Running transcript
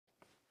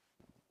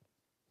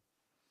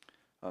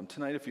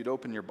Tonight, if you'd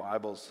open your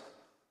Bibles,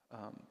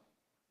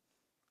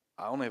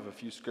 I only have a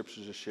few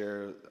scriptures to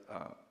share.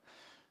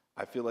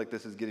 I feel like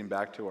this is getting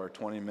back to our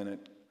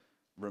 20-minute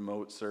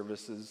remote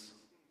services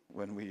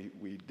when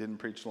we didn't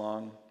preach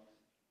long.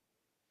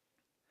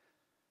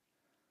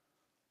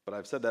 But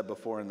I've said that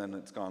before and then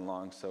it's gone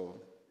long, so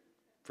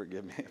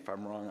forgive me if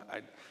I'm wrong.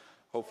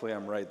 Hopefully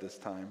I'm right this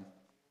time.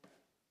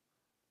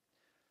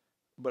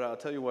 But I'll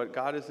tell you what,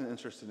 God isn't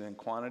interested in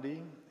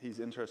quantity, He's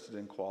interested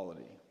in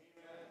quality.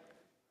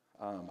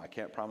 I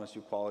can't promise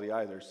you quality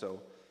either,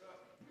 so...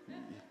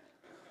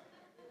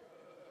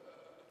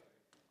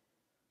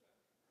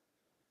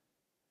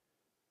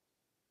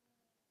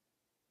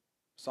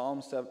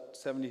 Psalm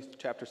 70,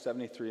 chapter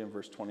 73 and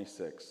verse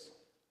 26.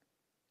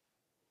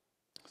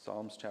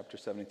 Psalms chapter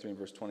 73 and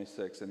verse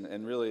 26.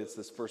 And really it's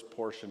this first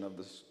portion of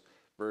this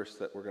verse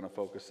that we're going to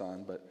focus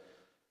on. But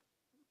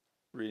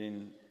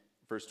reading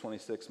verse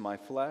 26, my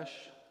flesh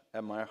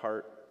and my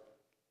heart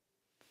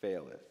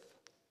faileth.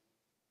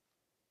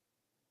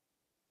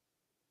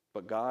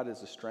 But God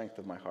is the strength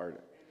of my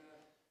heart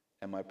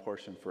and my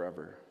portion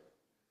forever.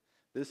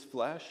 This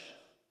flesh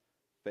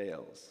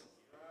fails.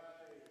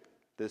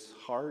 This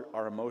heart,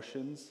 our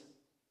emotions,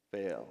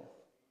 fail.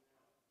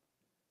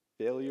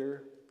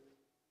 Failure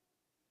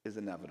is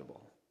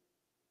inevitable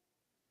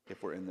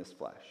if we're in this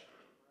flesh.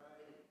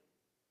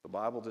 The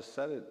Bible just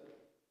said it.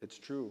 It's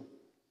true.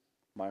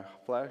 My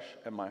flesh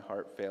and my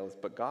heart fails,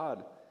 but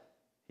God,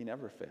 He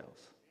never fails.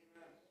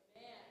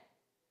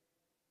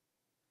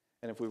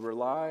 And if we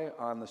rely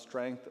on the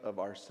strength of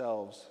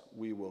ourselves,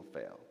 we will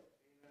fail.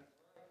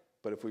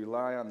 But if we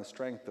rely on the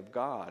strength of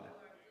God,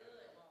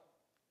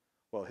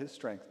 well, His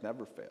strength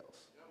never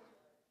fails.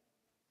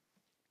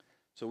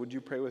 So would you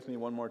pray with me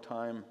one more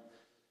time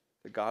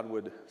that God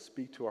would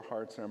speak to our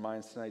hearts and our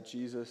minds tonight?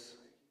 Jesus,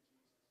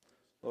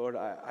 Lord,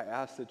 I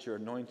ask that your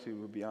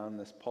anointing would be on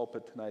this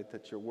pulpit tonight,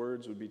 that your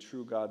words would be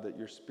true, God, that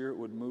your Spirit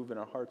would move in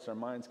our hearts and our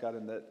minds, God,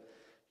 and that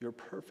your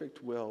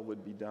perfect will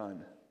would be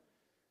done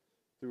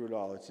through it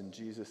all. It's in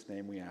Jesus'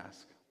 name we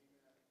ask.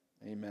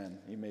 Amen.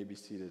 You may be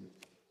seated.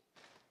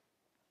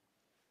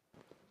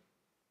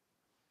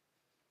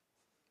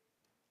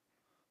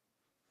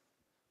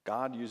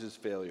 God uses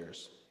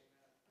failures.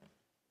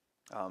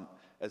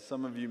 As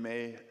some of you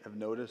may have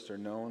noticed or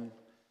known,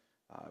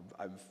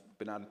 I've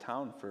been out of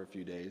town for a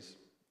few days.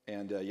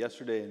 And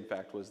yesterday, in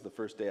fact, was the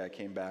first day I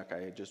came back.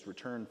 I had just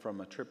returned from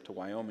a trip to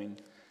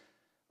Wyoming.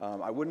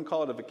 I wouldn't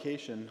call it a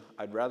vacation.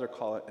 I'd rather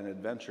call it an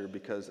adventure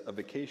because a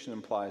vacation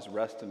implies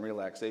rest and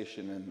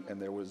relaxation, and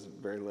there was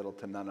very little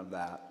to none of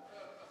that.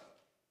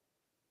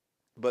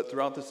 But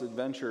throughout this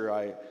adventure,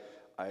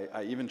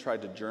 I even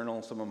tried to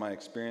journal some of my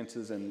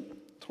experiences, and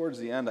towards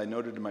the end, I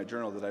noted in my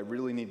journal that I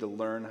really need to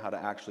learn how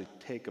to actually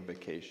take a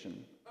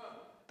vacation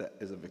that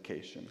is a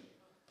vacation.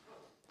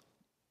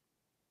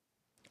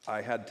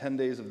 I had 10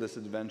 days of this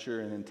adventure,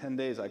 and in 10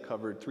 days, I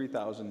covered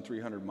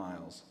 3,300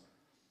 miles.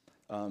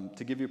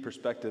 To give you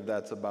perspective,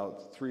 that's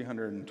about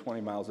 320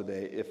 miles a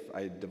day if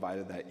I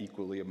divided that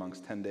equally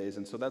amongst 10 days.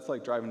 And so that's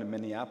like driving to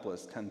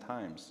Minneapolis 10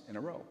 times in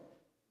a row.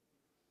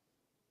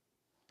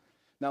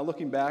 Now,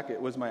 looking back,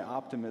 it was my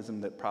optimism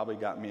that probably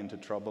got me into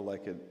trouble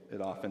like it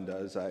often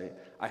does. I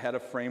had a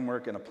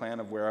framework and a plan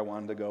of where I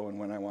wanted to go and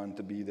when I wanted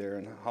to be there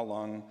and how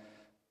long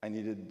I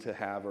needed to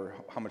have or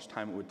how much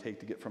time it would take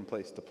to get from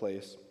place to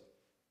place.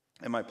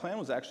 And my plan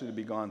was actually to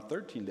be gone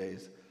 13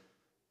 days,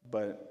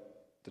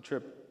 but the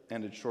trip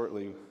ended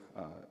shortly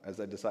as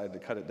I decided to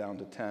cut it down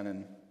to 10.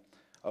 And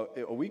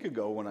a week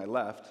ago when I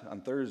left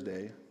on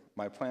Thursday,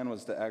 my plan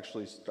was to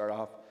actually start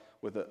off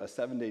with a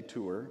 7-day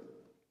tour.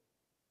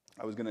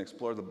 I was going to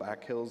explore the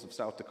back hills of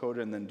South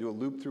Dakota and then do a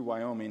loop through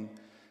Wyoming,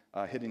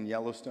 hitting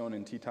Yellowstone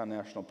and Teton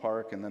National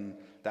Park, and then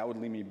that would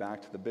lead me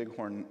back to the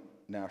Bighorn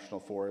National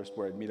Forest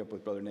where I'd meet up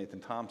with Brother Nathan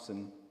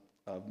Thompson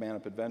of Man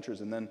Up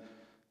Adventures. And then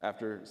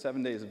after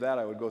 7 days of that,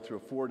 I would go through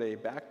a 4-day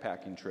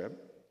backpacking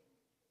trip,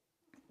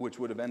 which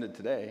would have ended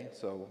today,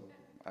 so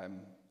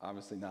I'm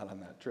obviously not on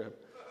that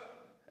trip.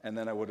 And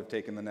then I would have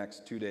taken the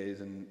next 2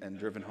 days and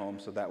driven home,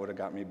 so that would have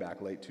got me back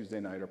late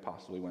Tuesday night or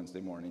possibly Wednesday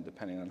morning,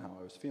 depending on how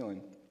I was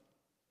feeling.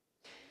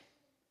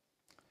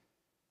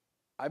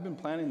 I've been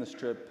planning this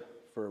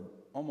trip for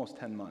almost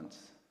 10 months.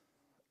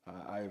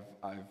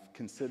 I've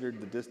considered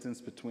the distance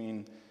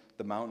between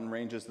the mountain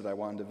ranges that I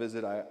wanted to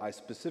visit. I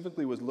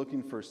specifically was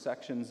looking for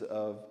sections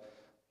of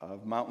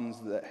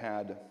mountains that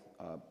had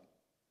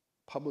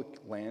public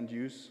land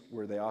use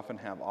where they often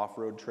have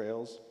off-road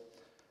trails.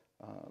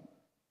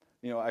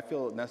 I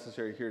feel it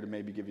necessary here to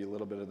maybe give you a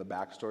little bit of the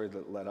backstory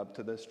that led up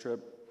to this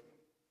trip.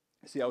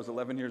 See, I was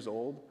 11 years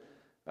old.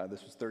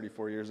 This was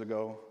 34 years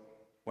ago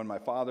when my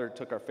father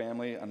took our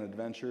family on an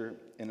adventure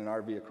in an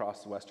RV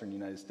across the western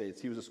United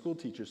States. He was a school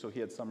teacher, so he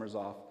had summers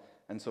off.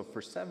 And so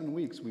for 7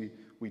 weeks,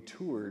 we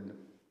toured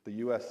the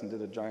U.S. and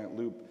did a giant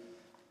loop.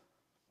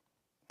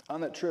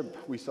 On that trip,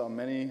 we saw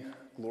many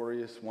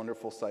glorious,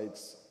 wonderful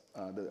sights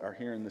that are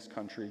here in this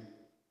country,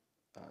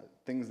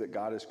 things that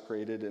God has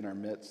created in our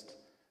midst.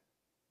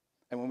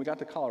 And when we got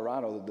to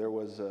Colorado, there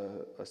was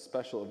a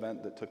special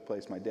event that took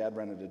place. My dad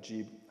rented a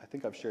Jeep. I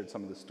think I've shared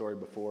some of this story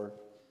before.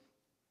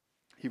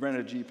 He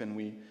rented a Jeep, and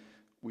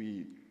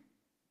we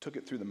took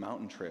it through the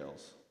mountain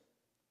trails.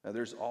 Now,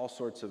 there's all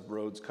sorts of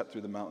roads cut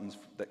through the mountains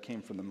that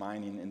came from the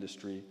mining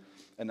industry,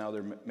 and now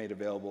they're made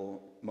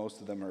available.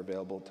 Most of them are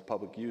available to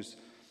public use,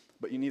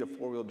 but you need a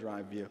four-wheel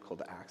drive vehicle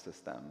to access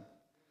them.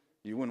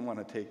 You wouldn't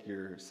want to take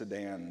your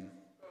sedan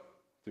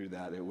through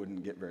that. It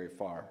wouldn't get very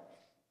far.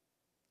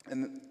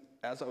 And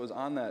as I was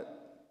on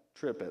that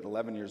trip at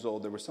 11 years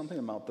old, there was something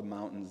about the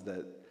mountains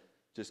that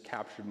just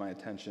captured my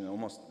attention. It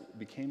almost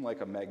became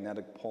like a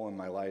magnetic pull in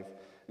my life.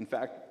 In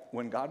fact,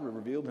 when God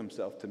revealed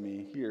himself to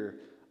me here,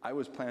 I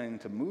was planning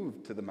to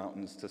move to the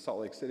mountains, to Salt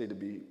Lake City, to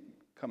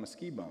become a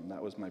ski bum.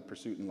 That was my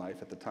pursuit in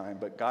life at the time.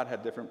 But God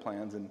had different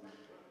plans, and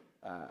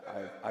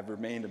I've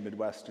remained a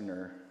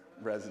Midwesterner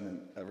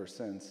resident ever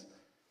since.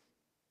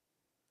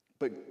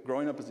 But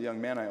growing up as a young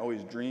man, I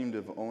always dreamed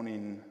of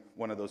owning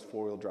one of those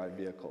four-wheel drive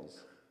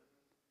vehicles.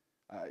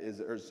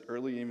 As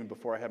early, even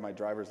before I had my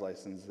driver's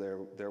license,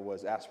 there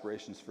was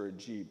aspirations for a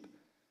Jeep,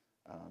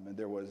 and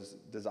there was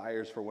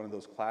desires for one of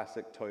those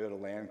classic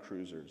Toyota Land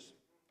Cruisers.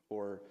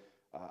 Or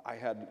I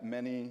had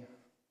many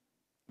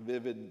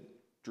vivid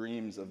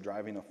dreams of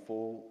driving a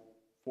full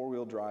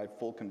four-wheel drive,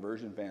 full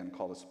conversion van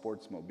called a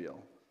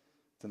Sportsmobile.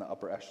 It's in the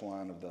upper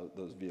echelon of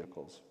those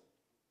vehicles.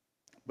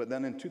 But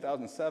then in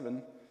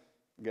 2007,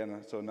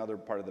 again, so another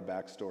part of the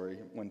backstory,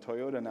 when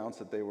Toyota announced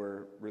that they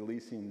were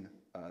releasing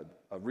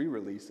a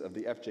re-release of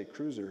the FJ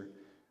Cruiser,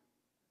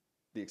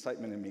 the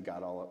excitement in me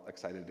got all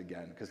excited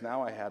again, because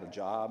now I had a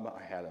job,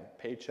 I had a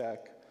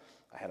paycheck,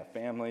 I had a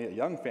family, a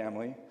young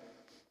family,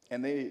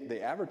 and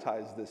they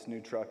advertised this new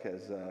truck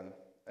as an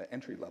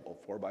entry-level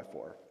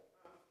 4x4.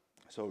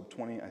 So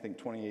I think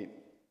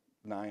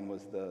 $28,900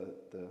 was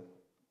the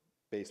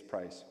base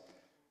price.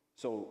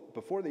 So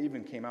before they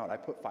even came out, I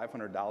put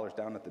 $500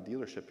 down at the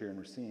dealership here in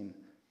Racine,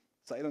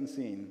 sight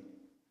unseen,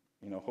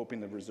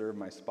 hoping to reserve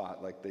my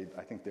spot like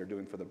I think they're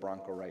doing for the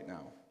Bronco right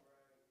now.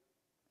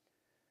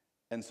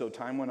 And so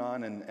time went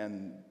on,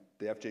 and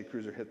the FJ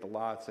Cruiser hit the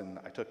lots, and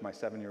I took my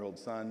 7-year-old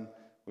son.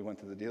 We went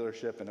to the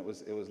dealership, and it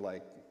was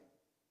like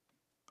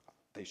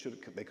they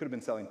could have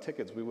been selling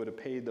tickets. We would have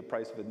paid the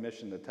price of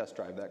admission to test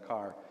drive that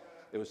car.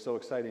 It was so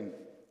exciting.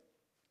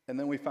 And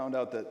then we found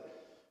out that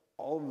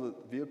all of the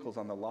vehicles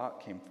on the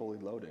lot came fully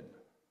loaded.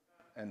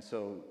 And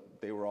so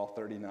they were all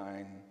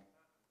 $39,000,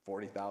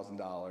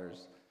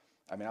 $40,000.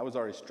 I mean, I was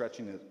already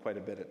stretching it quite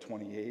a bit at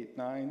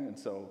 $28,900, and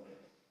so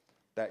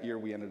that year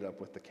we ended up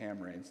with the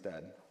Camry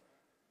instead.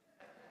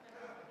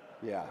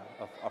 Yeah,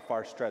 a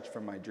far stretch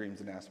from my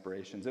dreams and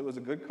aspirations. It was a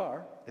good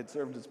car. It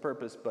served its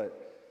purpose,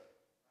 but...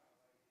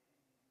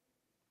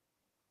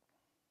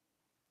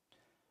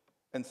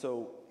 And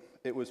so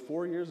it was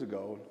 4 years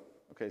ago.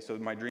 Okay, so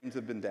my dreams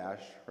have been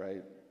dashed,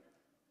 right?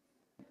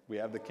 We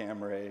have the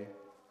Camry.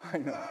 I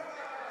know.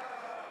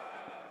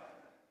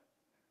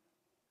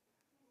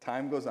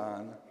 Time goes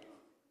on.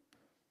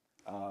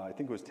 I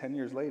think it was 10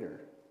 years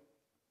later.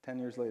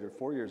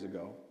 4 years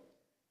ago.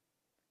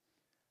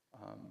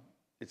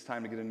 It's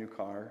time to get a new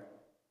car.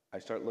 I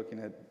start looking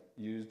at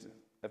used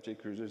FJ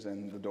Cruisers,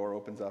 and the door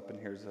opens up, and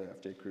here's a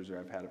FJ Cruiser.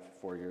 I've had it for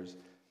 4 years.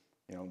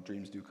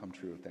 Dreams do come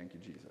true. Thank you,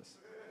 Jesus.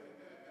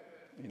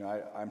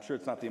 I'm sure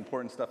it's not the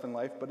important stuff in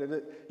life, but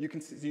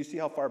you see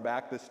how far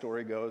back this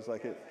story goes.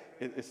 Like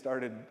it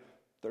started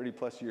 30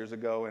 plus years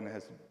ago and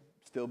has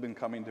still been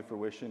coming to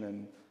fruition,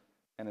 and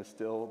is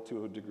still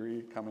to a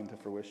degree coming to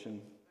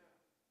fruition.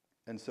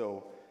 And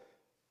so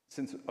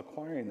since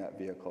acquiring that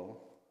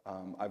vehicle,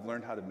 I've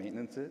learned how to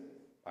maintenance it.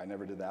 I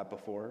never did that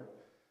before.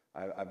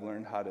 I've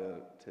learned how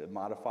to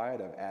modify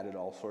it. I've added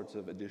all sorts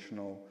of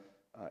additional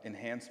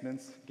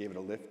enhancements, gave it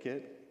a lift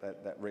kit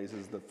that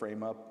raises the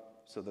frame up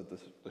so that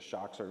the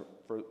shocks are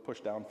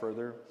pushed down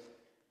further,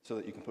 so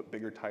that you can put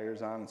bigger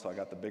tires on. And so I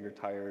got the bigger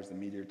tires, the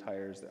meteor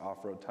tires, the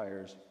off-road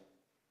tires.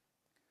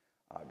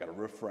 Got a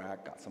roof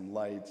rack, got some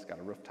lights, got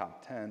a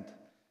rooftop tent.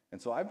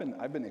 And so I've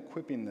been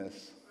equipping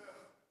this.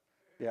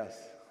 Yes,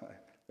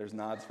 there's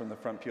nods from the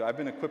front pew. I've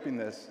been equipping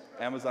this.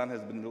 Amazon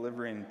has been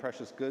delivering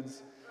precious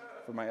goods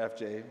for my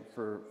FJ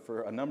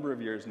for a number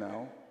of years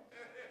now.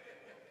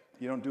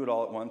 You don't do it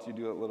all at once, you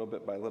do it little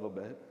bit by little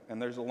bit.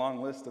 And there's a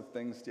long list of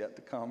things yet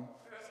to come.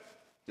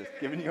 Just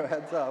giving you a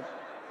heads up.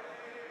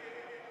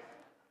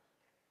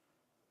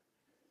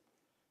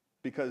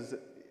 Because,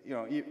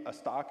 a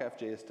stock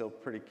FJ is still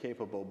pretty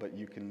capable, but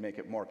you can make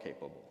it more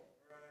capable.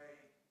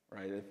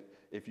 Right?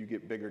 If you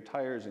get bigger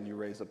tires and you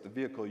raise up the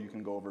vehicle, you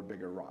can go over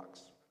bigger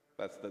rocks.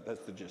 That's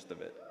the gist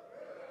of it.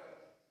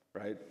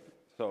 Right?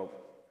 So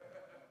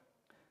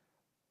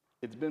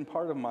it's been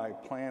part of my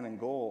plan and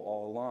goal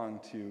all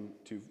along to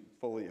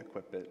fully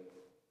equip it.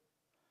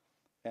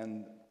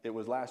 And it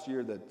was last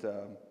year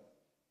that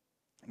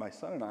my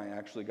son and I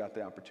actually got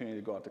the opportunity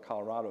to go out to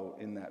Colorado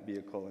in that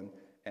vehicle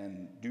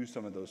and do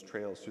some of those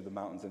trails through the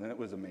mountains, and it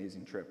was an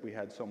amazing trip. We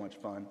had so much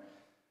fun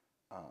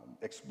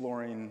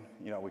exploring.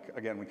 We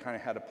kind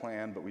of had a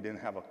plan, but we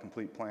didn't have a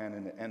complete plan,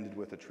 and it ended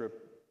with a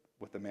trip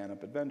with the Man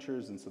Up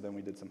Adventures, and so then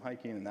we did some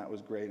hiking, and that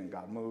was great, and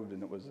God moved,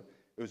 and it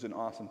was an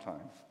awesome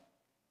time.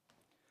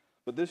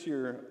 But this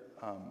year,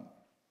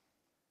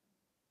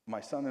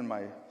 my son and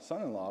my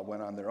son-in-law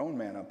went on their own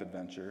Man Up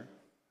adventure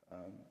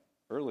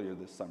earlier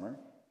this summer,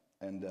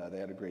 and they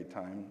had a great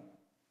time.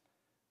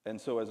 And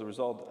so as a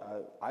result,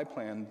 I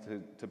planned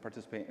to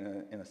participate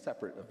in a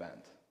separate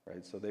event,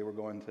 right? So they were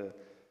going to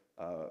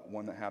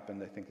one that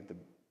happened, I think, at the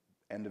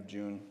end of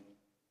June.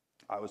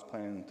 I was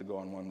planning to go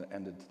on one that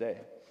ended today.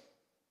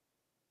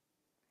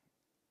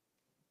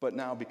 But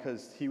now,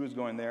 because he was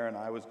going there and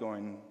I was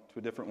going to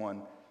a different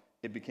one,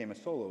 it became a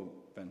solo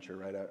venture,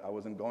 right? I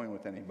wasn't going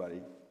with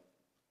anybody.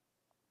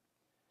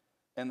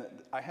 And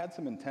I had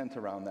some intent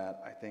around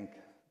that, I think,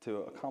 to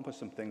accomplish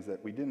some things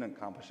that we didn't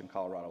accomplish in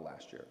Colorado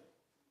last year.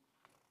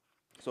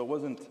 So it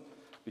wasn't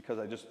because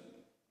I just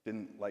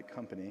didn't like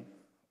company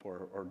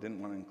or didn't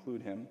want to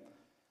include him,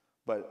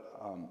 but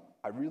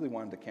I really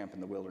wanted to camp in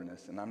the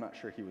wilderness, and I'm not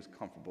sure he was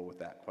comfortable with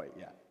that quite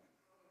yet.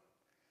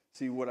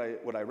 See, what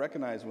I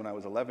recognized when I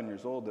was 11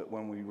 years old, that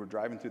when we were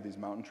driving through these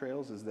mountain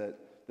trails, is that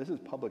this is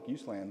public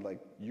use land. Like,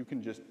 you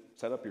can just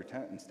set up your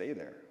tent and stay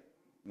there.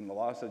 And the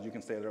law says you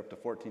can stay there up to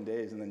 14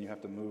 days, and then you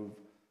have to move,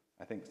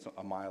 I think,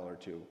 a mile or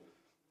two.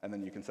 And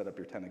then you can set up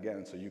your tent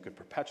again. So you could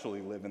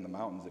perpetually live in the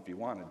mountains if you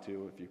wanted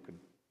to, if you could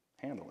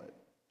handle it.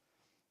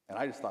 And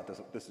I just thought,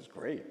 this is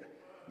great.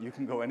 You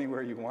can go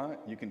anywhere you want.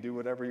 You can do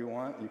whatever you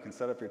want. You can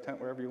set up your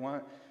tent wherever you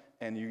want.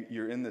 And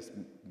you're in this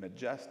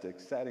majestic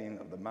setting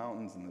of the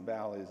mountains and the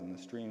valleys and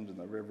the streams and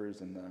the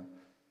rivers and the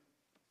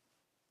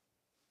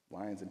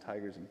lions and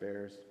tigers and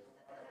bears.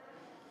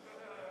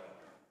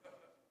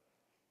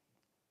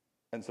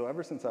 And so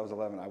ever since I was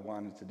 11, I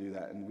wanted to do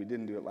that, and we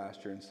didn't do it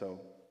last year. And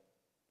so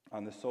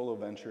on this solo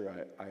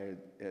venture, I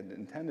had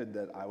intended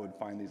that I would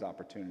find these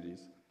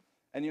opportunities.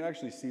 And you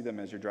actually see them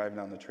as you're driving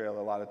down the trail.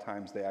 A lot of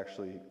times they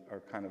actually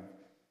are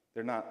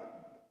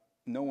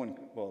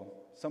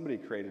somebody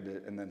created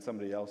it, and then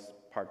somebody else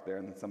parked there,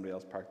 and then somebody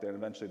else parked there, and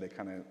eventually they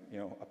kind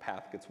of, a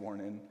path gets worn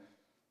in.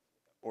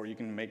 Or you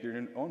can make your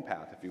own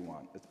path if you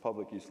want. It's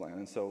public use land.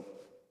 And so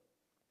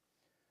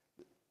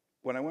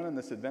when I went on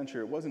this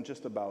adventure, it wasn't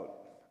just about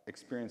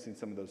experiencing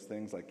some of those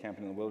things like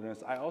camping in the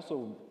wilderness. I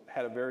also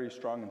had a very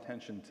strong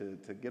intention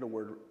to get a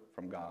word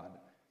from God.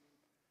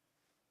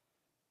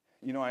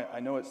 I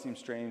know it seems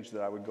strange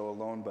that I would go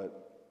alone,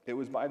 but it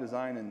was by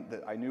design, and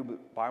that I knew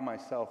by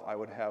myself I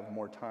would have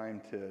more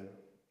time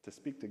to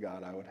speak to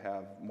God. I would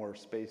have more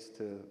space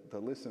to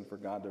listen for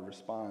God to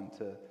respond,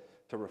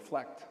 to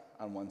reflect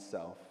on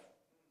oneself,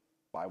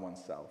 by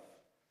oneself.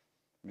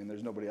 I mean,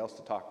 there's nobody else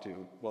to talk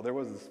to. Well, there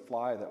was this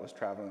fly that was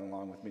traveling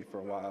along with me for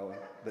a while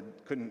that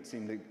I couldn't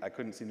seem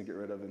to get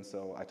rid of, and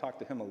so I talked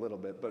to him a little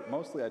bit, but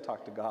mostly I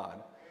talked to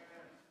God.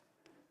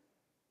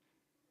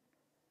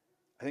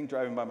 I think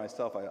driving by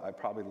myself, I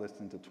probably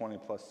listened to 20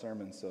 plus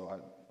sermons, so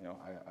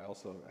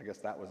I guess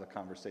that was a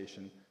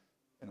conversation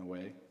in a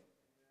way.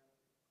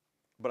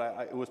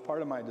 But it was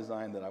part of my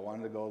design that I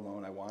wanted to go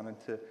alone. I wanted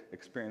to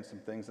experience some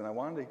things, and I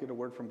wanted to get a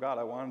word from God.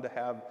 I wanted to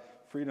have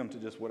freedom to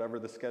just whatever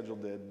the schedule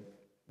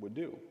would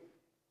do.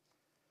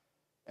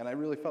 And I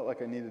really felt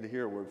like I needed to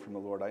hear a word from the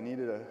Lord. I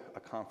needed a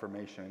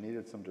confirmation. I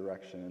needed some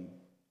direction.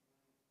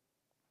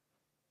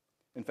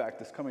 In fact,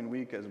 this coming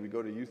week as we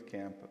go to youth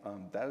camp,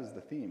 that is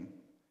the theme,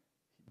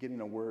 getting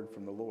a word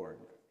from the Lord.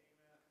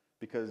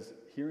 Because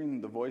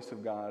hearing the voice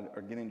of God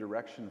or getting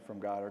direction from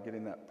God or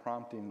getting that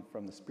prompting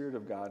from the Spirit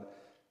of God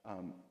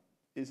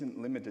isn't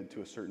limited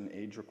to a certain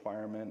age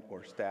requirement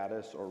or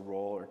status or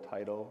role or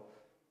title.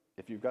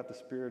 If you've got the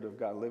Spirit of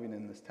God living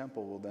in this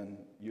temple, well, then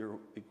you're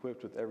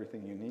equipped with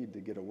everything you need to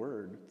get a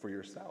word for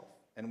yourself.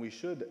 And we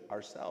should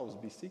ourselves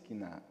be seeking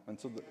that. And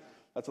so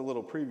that's a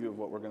little preview of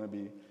what we're going to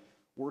be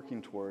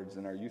working towards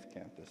in our youth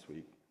camp this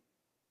week.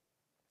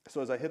 So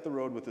as I hit the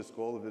road with this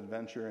goal of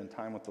adventure and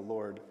time with the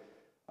Lord,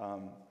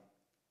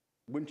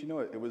 wouldn't you know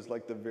it, it was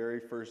like the very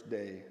first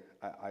day.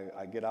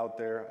 I get out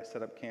there, I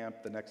set up camp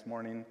the next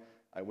morning,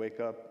 I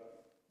wake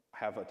up,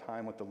 have a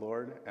time with the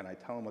Lord, and I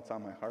tell him what's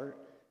on my heart,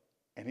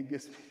 and he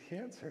gives me the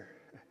answer.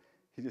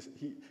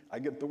 I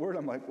get the word,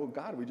 I'm like, well,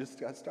 God, we just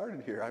got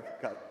started here. I've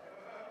got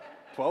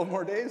 12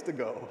 more days to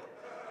go.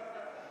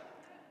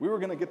 We were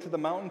going to get to the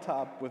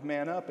mountaintop with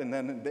Man Up, and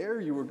then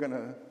there you were going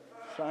to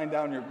shine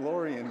down your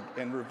glory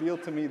and reveal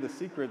to me the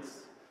secrets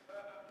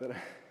that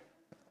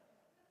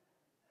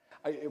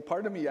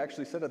part of me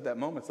actually said at that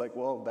moment, it's like,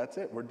 well, that's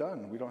it, we're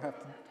done. We don't have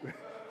to,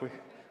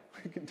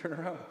 we can turn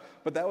around.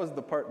 But that was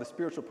the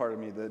spiritual part of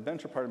me. The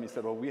adventure part of me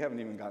said, well, we haven't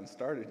even gotten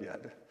started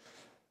yet.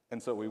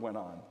 And so we went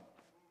on.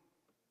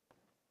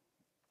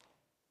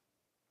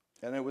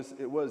 And it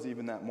was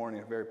even that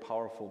morning a very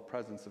powerful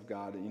presence of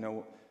God.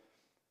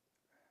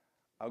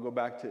 I'll go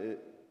back to it.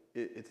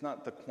 It's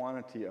not the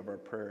quantity of our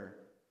prayer,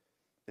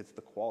 it's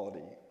the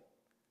quality.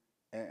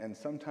 And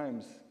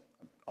sometimes,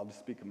 I'll just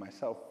speak of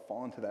myself,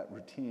 fall into that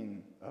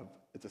routine of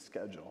it's a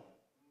schedule.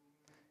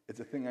 It's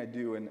a thing I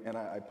do, and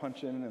I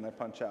punch in and I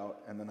punch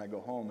out, and then I go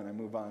home and I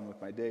move on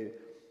with my day.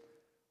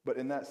 But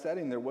in that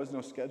setting, there was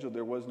no schedule,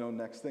 there was no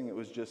next thing. It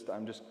was just,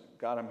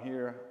 God, I'm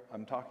here,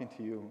 I'm talking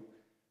to you,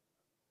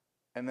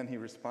 And then he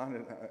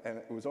responded, and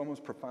it was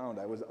almost profound.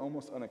 I was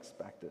almost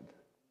unexpected.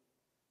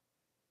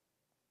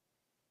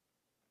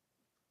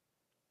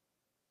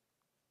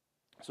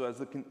 So as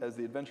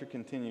the adventure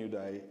continued,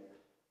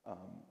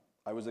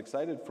 I was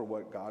excited for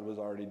what God was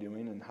already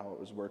doing and how it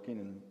was working.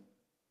 And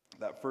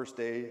that first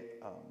day,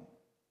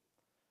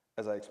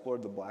 as I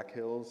explored the Black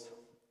Hills,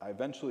 I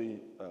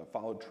eventually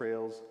followed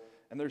trails,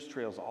 and there's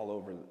trails all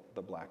over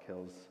the Black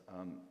Hills.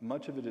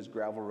 Much of it is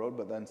gravel road,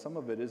 but then some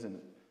of it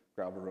isn't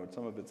gravel road.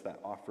 Some of it's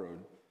that off-road.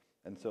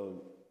 And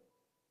so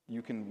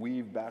you can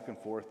weave back and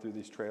forth through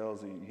these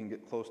trails. You can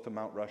get close to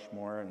Mount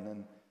Rushmore, and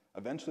then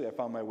eventually I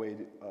found my way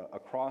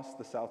across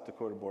the South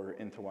Dakota border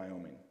into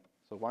Wyoming.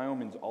 So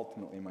Wyoming's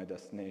ultimately my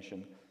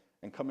destination.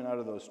 And coming out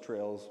of those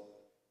trails,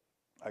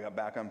 I got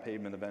back on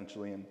pavement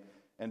eventually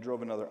and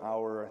drove another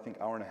hour, I think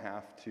hour and a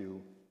half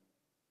to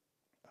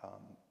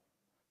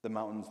the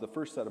mountains, the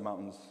first set of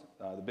mountains,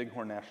 the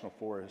Bighorn National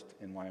Forest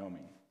in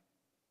Wyoming.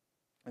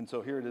 And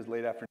so here it is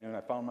late afternoon.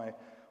 I found my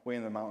way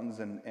in the mountains,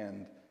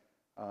 and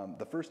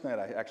the first night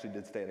I actually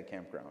did stay at a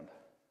campground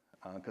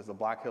because the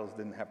Black Hills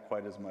didn't have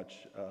quite as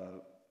much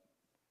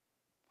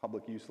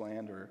public use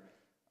land, or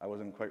I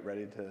wasn't quite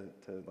ready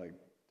to like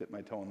dip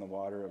my toe in the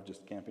water of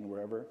just camping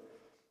wherever.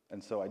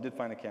 And so I did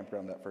find a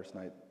campground that first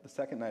night. The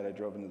second night I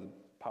drove into the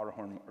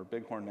Powderhorn or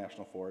Bighorn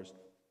National Forest.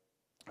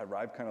 I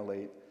arrived kind of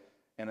late,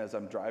 and as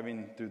I'm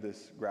driving through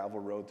this gravel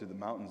road through the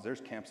mountains,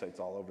 there's campsites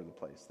all over the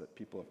place that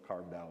people have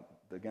carved out.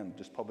 Again,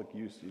 just public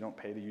use. You don't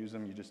pay to use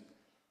them.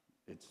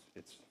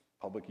 It's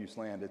public use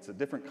land. It's a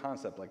different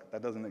concept. Like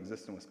that doesn't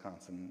exist in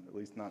Wisconsin, at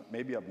least not.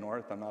 Maybe up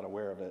north, I'm not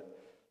aware of it.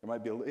 There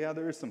might be,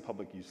 there is some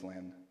public use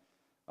land.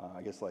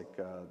 I guess like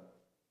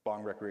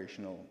Bong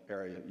recreational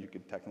area, you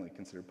could technically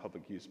consider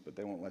public use, but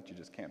they won't let you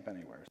just camp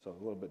anywhere. So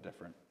a little bit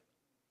different.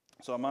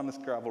 So I'm on this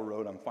gravel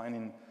road. I'm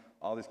finding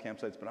all these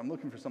campsites, but I'm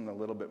looking for something a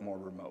little bit more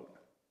remote.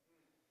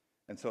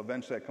 And so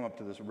eventually I come up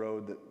to this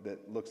road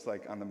that looks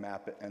like on the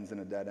map it ends in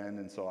a dead end,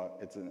 and so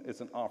it's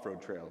an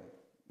off-road trail.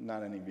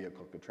 Not any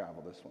vehicle could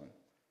travel this one.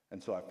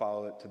 And so I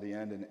follow it to the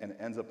end, and it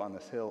ends up on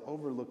this hill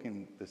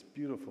overlooking this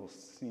beautiful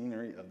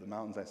scenery of the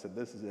mountains. I said,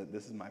 this is it.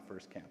 This is my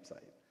first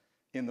campsite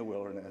in the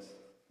wilderness,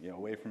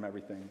 away from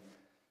everything.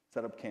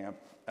 Set up camp.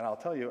 And I'll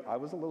tell you, I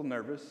was a little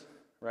nervous,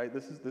 right?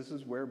 This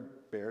is where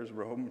bears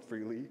roam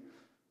freely.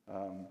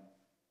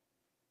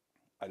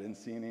 I didn't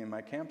see any in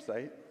my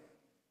campsite,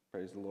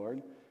 praise the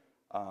Lord.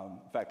 In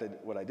fact,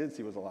 what I did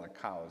see was a lot of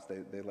cows.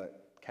 They let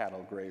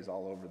cattle graze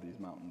all over these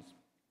mountains.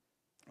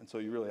 And so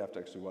you really have to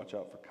actually watch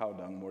out for cow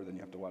dung more than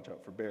you have to watch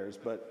out for bears.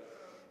 But,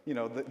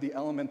 the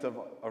element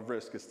of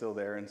risk is still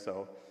there. And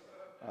so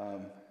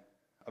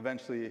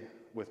eventually,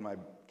 with my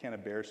can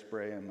of bear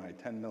spray and my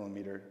 10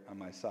 millimeter on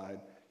my side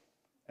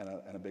and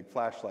a big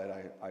flashlight,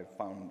 I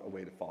found a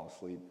way to fall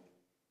asleep.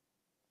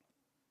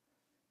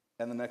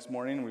 And the next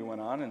morning, we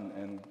went on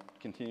and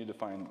continued to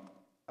find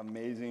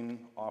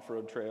amazing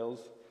off-road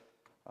trails.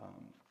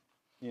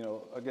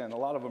 Again, a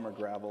lot of them are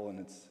gravel, and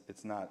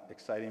it's not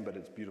exciting, but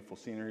it's beautiful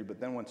scenery. But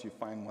then once you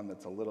find one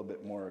that's a little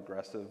bit more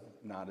aggressive,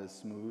 not as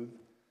smooth,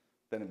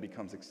 then it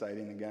becomes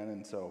exciting again.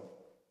 And so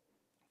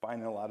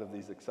finding a lot of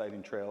these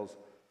exciting trails.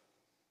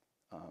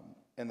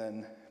 And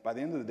then by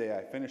the end of the day,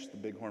 I finished the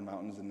Bighorn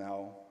Mountains, and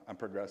now I'm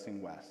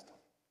progressing west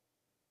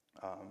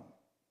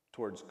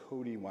towards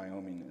Cody,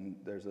 Wyoming. And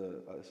there's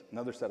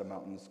another set of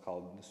mountains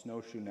called the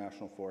Snowshoe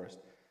National Forest.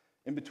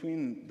 In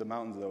between the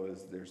mountains, though,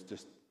 there's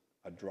just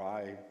a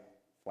dry,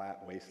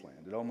 flat wasteland.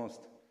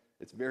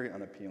 It's very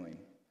unappealing.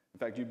 In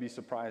fact, you'd be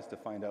surprised to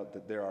find out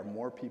that there are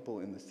more people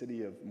in the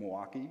city of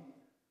Milwaukee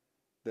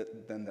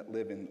than that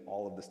live in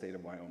all of the state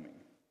of Wyoming.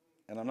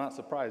 And I'm not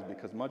surprised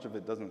because much of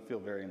it doesn't feel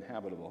very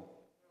inhabitable.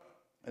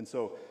 And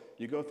so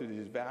you go through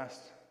these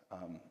vast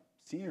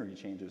scenery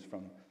changes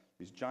from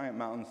these giant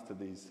mountains to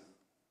these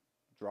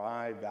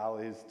dry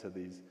valleys to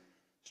these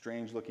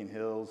strange-looking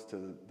hills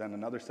to then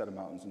another set of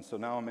mountains. And so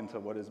now I'm into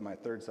what is my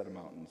third set of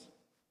mountains,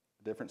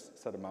 a different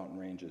set of mountain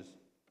ranges.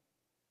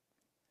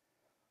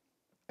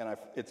 And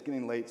it's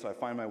getting late, so I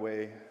find my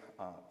way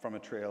from a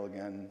trail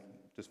again,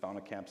 just found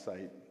a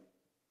campsite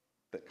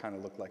that kind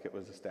of looked like it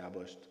was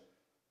established,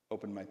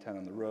 opened my tent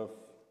on the roof,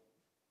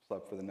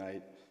 slept for the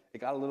night.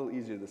 It got a little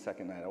easier the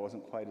second night. I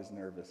wasn't quite as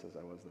nervous as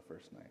I was the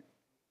first night.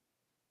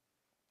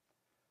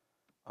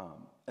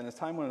 And as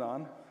time went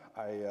on,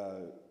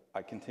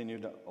 I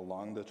continued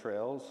along the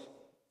trails,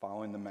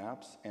 following the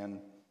maps, and,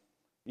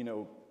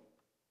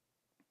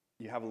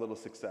 you have a little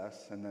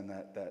success, and then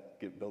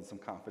that builds some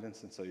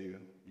confidence, and so you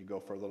go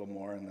for a little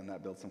more, and then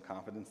that builds some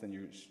confidence, then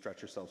you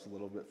stretch yourselves a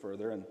little bit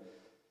further, and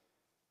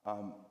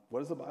what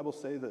does the Bible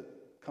say that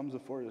comes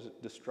before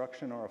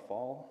destruction or a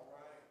fall?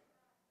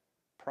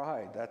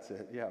 Pride, that's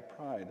it, yeah,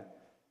 pride.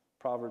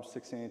 Proverbs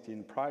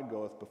 16:18, pride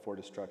goeth before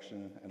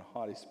destruction, and a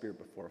haughty spirit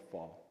before a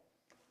fall.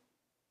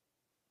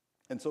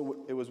 And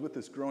so it was with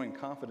this growing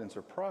confidence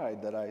or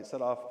pride that I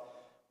set off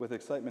with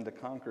excitement to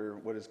conquer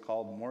what is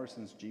called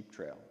Morrison's Jeep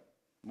Trail.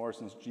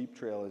 Morrison's Jeep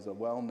Trail is a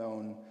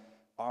well-known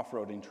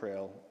off-roading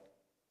trail.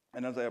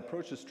 And as I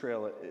approached this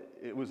trail,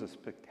 it was a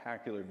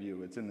spectacular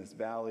view. It's in this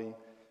valley.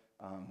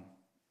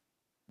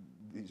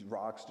 these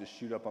rocks just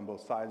shoot up on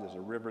both sides. There's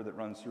a river that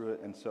runs through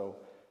it, and so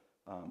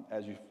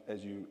as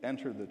you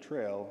enter the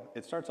trail,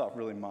 it starts off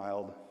really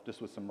mild,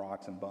 just with some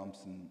rocks and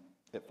bumps, and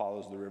it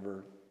follows the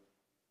river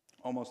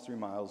almost 3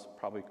 miles,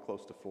 probably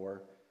close to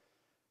 4,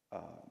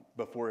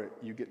 before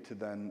you get to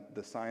then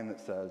the sign that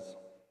says,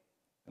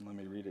 and let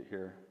me read it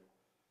here,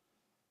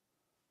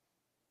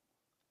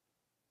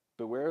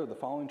 "Beware, the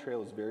following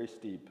trail is very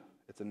steep.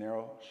 It's a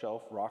narrow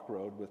shelf rock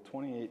road with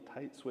 28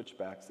 tight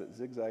switchbacks that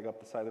zigzag up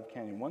the side of the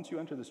canyon. Once you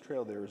enter this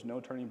trail, there is no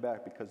turning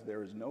back because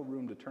there is no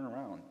room to turn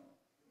around."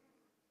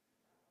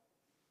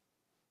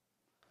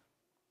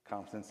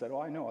 Confidence said, "Oh,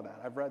 I know that.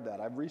 I've read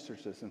that. I've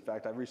researched this. In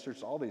fact, I've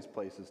researched all these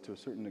places to a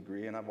certain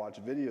degree, and I've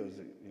watched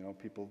videos.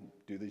 People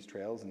do these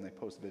trails, and they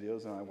post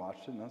videos, and I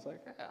watched it, and I was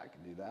like, I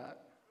can do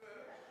that."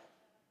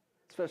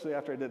 Especially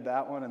after I did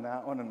that one and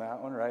that one and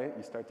that one, right?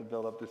 You start to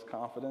build up this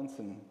confidence,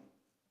 and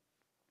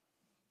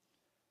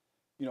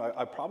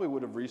I probably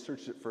would have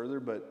researched it further,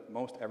 but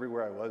most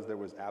everywhere I was, there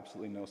was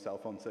absolutely no cell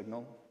phone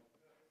signal.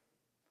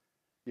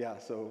 Yeah,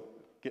 so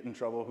get in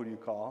trouble, who do you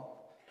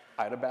call?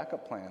 I had a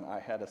backup plan. I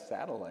had a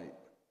satellite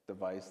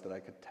device that I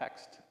could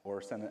text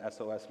or send an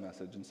SOS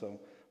message, and so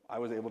I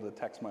was able to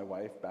text my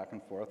wife back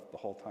and forth the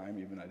whole time,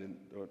 even I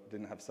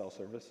didn't have cell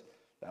service.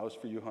 "That was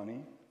for you,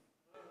 honey,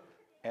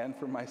 and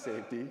for my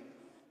safety."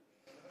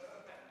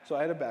 So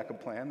I had a backup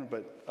plan,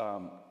 but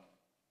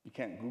you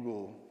can't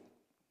Google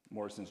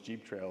Morrison's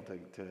Jeep Trail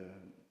to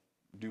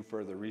do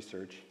further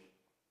research.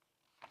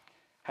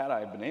 Had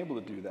I been able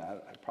to do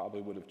that, I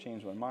probably would have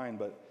changed my mind,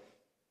 but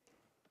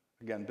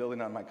again,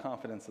 building on my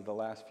confidence of the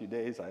last few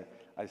days,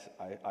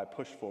 I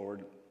pushed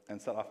forward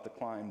and set off to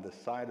climb the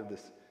side of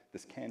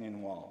this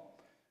canyon wall.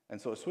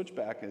 And so a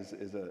switchback is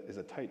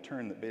a tight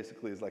turn that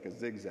basically is like a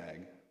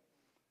zigzag.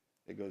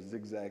 It goes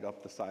zigzag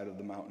up the side of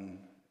the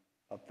mountain,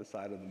 up the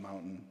side of the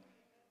mountain.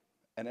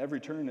 And every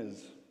turn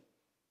is,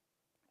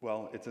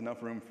 it's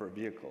enough room for a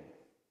vehicle,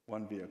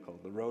 one vehicle.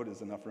 The road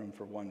is enough room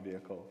for one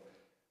vehicle.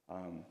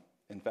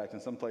 In fact, in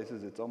some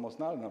places, it's almost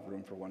not enough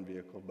room for one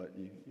vehicle, but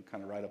you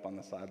kind of ride up on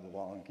the side of the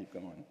wall and keep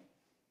going.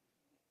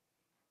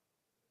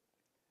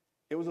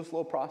 It was a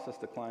slow process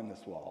to climb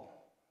this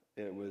wall.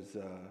 It was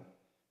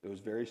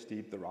very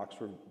steep. The rocks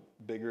were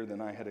bigger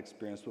than I had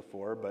experienced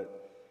before,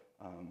 but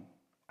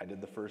I did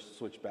the first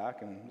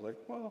switchback and was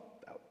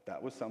like,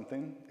 that was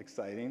something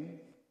exciting.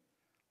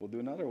 We'll do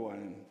another one,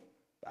 and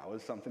that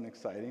was something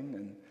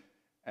exciting.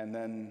 And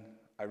then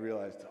I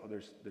realized,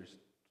 there's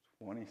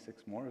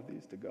 26 more of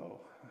these to go.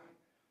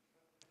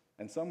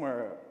 And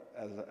somewhere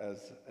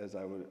as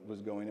I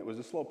was going, it was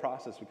a slow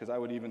process because I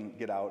would even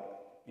get out,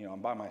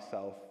 I'm by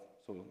myself.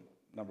 So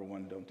number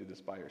one, don't do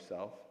this by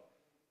yourself.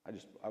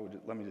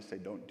 Let me just say,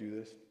 don't do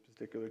this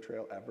particular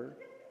trail ever.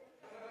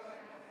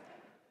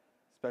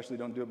 Especially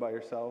don't do it by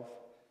yourself.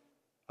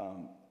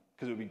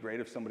 Because it would be great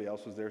if somebody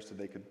else was there so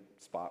they could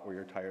spot where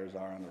your tires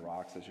are on the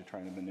rocks as you're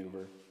trying to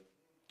maneuver.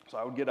 So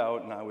I would get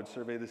out and I would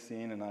survey the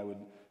scene and I would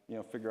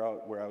figure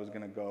out where I was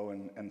going to go,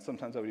 and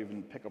sometimes I would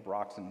even pick up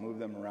rocks and move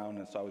them around,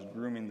 and so I was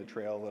grooming the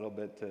trail a little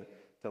bit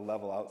to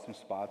level out some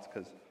spots,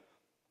 because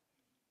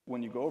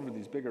when you go over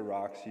these bigger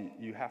rocks,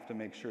 you have to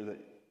make sure that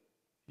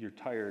your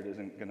tire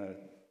isn't going to,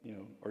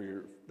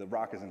 or the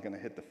rock isn't going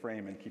to hit the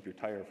frame and keep your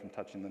tire from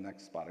touching the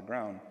next spot of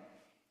ground,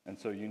 and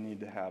so you need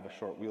to have a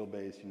short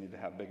wheelbase, you need to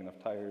have big enough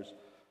tires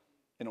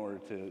in order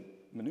to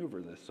maneuver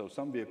this. So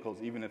some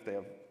vehicles, even if they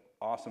have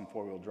awesome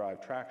four-wheel drive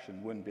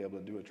traction, wouldn't be able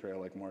to do a trail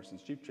like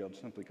Morrison's Jeep Trail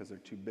simply because they're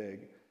too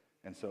big,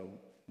 and so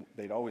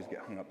they'd always get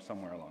hung up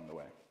somewhere along the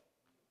way.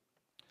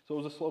 So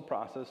it was a slow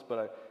process,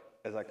 but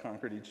as I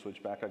conquered each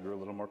switchback, I grew a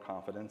little more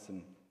confidence,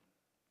 and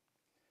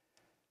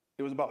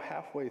it was about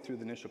halfway through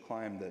the initial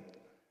climb that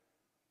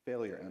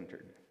failure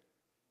entered.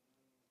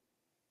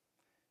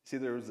 See,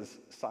 there was this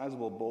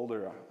sizable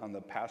boulder on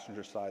the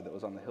passenger side that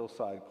was on the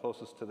hillside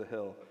closest to the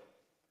hill,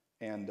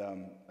 and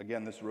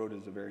again, this road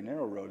is a very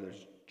narrow road.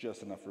 There's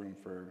just enough room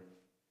for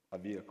a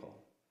vehicle.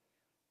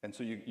 And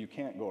so you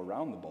can't go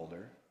around the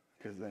boulder,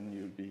 because then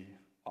you'd be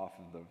off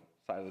of the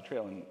side of the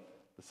trail, and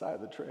the side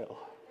of the trail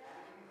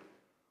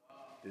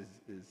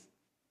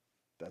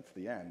that's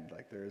the end.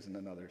 There isn't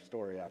another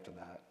story after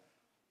that.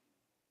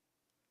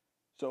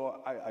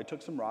 So I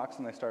took some rocks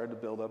and I started to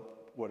build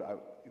up what I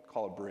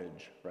call a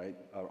bridge, right?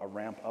 A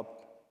ramp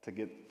up to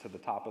get to the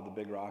top of the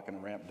big rock and a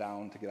ramp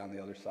down to get on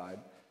the other side.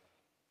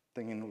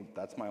 Thinking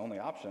that's my only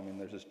option. I mean,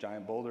 there's this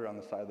giant boulder on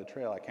the side of the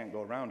trail. I can't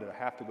go around it. I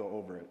have to go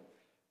over it.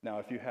 Now,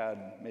 if you had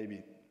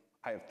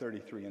I have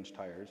 33-inch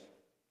tires.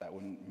 That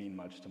wouldn't mean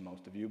much to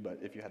most of you, but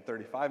if you had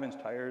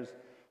 35-inch tires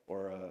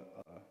or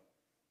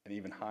an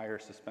even higher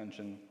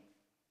suspension,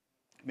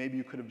 maybe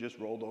you could have just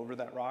rolled over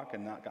that rock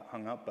and not got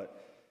hung up.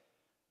 But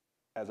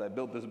as I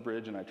built this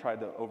bridge and I tried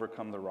to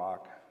overcome the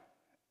rock,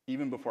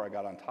 even before I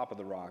got on top of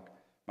the rock,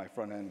 my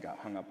front end got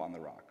hung up on the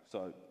rock.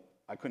 So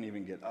I couldn't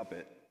even get up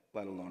it,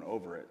 let alone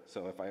over it.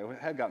 So if I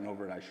had gotten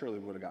over it, I surely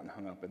would have gotten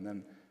hung up, and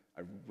then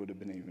I would have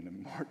been even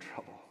in more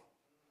trouble.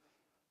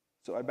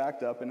 So I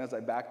backed up, and as I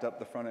backed up,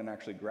 the front end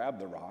actually grabbed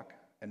the rock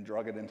and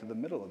drug it into the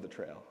middle of the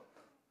trail.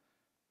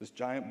 This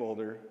giant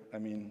boulder,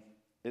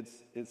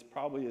 It's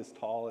probably as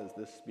tall as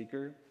this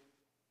speaker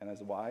and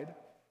as wide,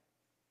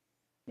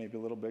 maybe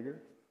a little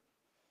bigger.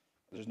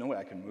 There's no way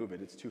I can move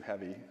it. It's too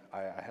heavy.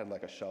 I had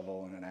like a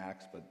shovel and an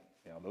axe, but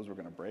those were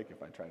going to break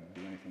if I tried to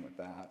do anything with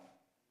that.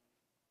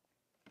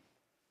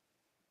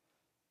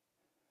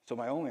 So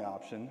my only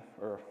option,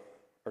 or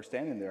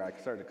standing there, I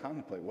started to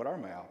contemplate, what are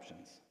my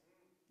options?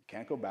 You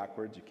can't go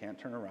backwards. You can't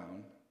turn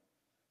around.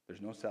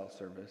 There's no cell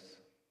service.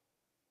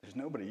 There's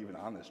nobody even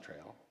on this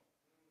trail.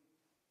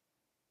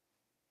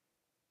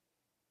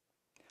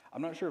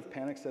 I'm not sure if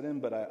panic set in,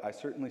 but I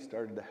certainly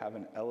started to have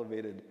an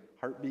elevated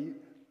heartbeat,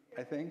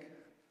 I think.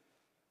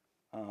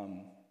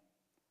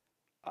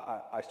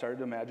 I started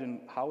to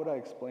imagine, how would I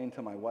explain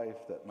to my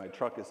wife that my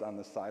truck is on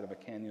the side of a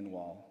canyon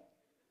wall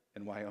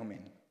in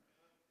Wyoming?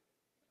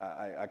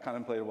 I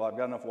contemplated, well, I've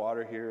got enough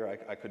water here.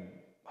 I could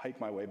hike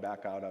my way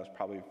back out. I was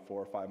probably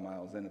 4 or 5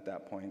 miles in at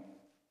that point.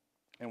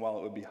 And while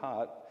it would be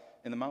hot,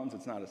 in the mountains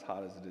it's not as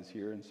hot as it is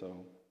here, and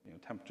so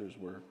temperatures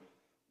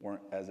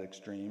weren't as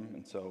extreme,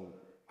 and so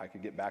I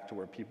could get back to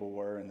where people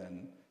were, and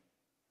then,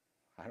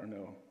 I don't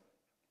know,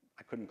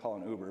 I couldn't call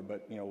an Uber,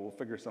 but we'll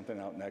figure something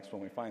out next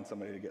when we find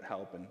somebody to get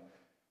help.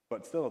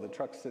 But still, the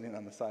truck's sitting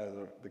on the side of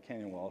the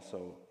canyon wall,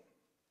 so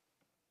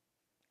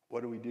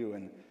what do we do?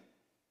 And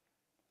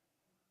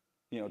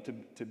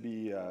to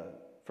be,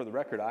 for the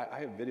record, I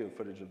have video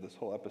footage of this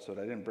whole episode.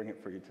 I didn't bring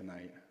it for you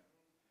tonight.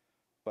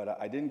 But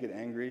I didn't get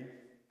angry.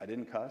 I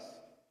didn't cuss.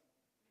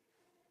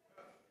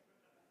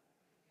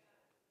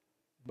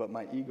 But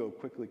my ego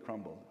quickly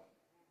crumbled.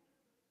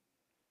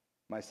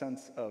 My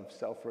sense of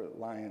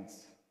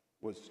self-reliance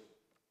was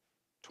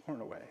torn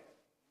away.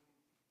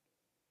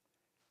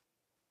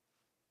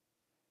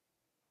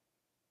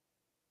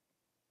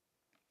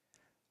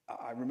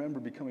 I remember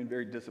becoming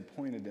very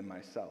disappointed in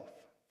myself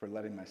for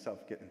letting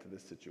myself get into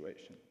this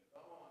situation.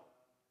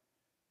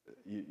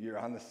 You're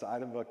on the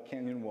side of a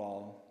canyon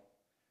wall.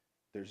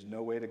 There's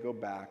no way to go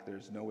back.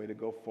 There's no way to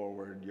go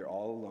forward. You're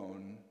all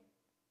alone.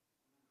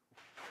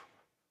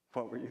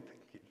 What were you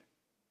thinking?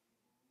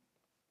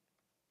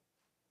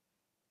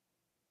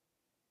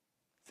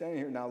 Standing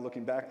here now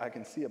looking back, I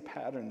can see a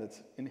pattern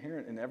that's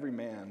inherent in every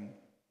man,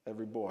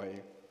 every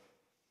boy.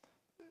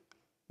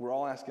 We're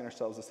all asking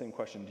ourselves the same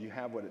question: do you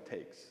have what it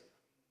takes?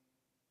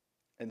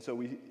 And so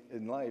we,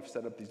 in life,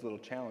 set up these little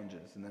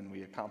challenges, and then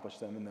we accomplish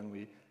them, and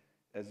then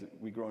as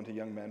we grow into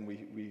young men,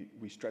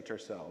 we stretch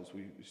ourselves,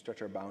 we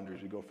stretch our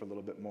boundaries, we go for a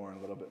little bit more and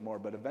a little bit more.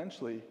 But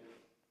eventually,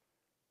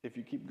 if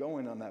you keep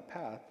going on that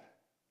path,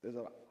 there's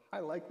a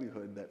high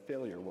likelihood that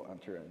failure will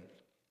enter in.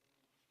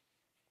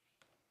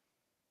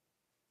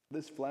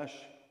 This flesh,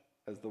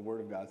 as the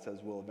Word of God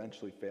says, will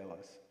eventually fail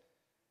us.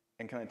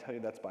 And can I tell you,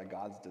 that's by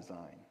God's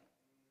design.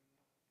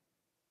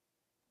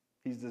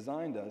 He's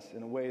designed us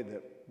in a way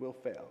that will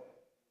fail.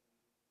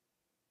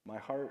 My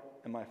heart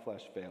and my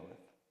flesh faileth.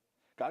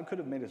 God could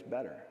have made us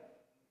better.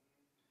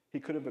 He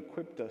could have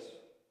equipped us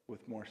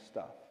with more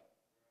stuff,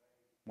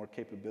 more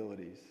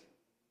capabilities.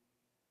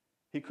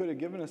 He could have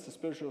given us the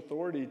spiritual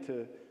authority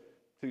to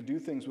do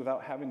things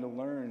without having to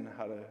learn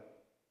how to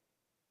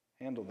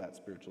handle that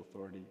spiritual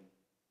authority.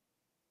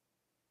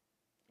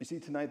 You see,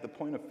 tonight, the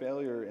point of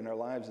failure in our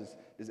lives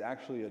is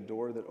actually a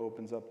door that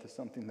opens up to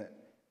something that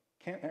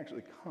can't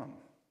actually come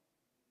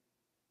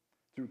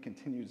through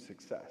continued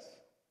success.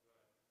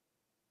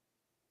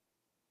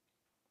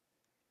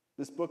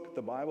 This book,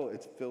 the Bible,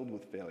 it's filled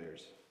with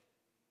failures.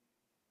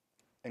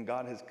 And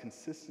God has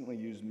consistently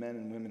used men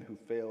and women who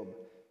failed,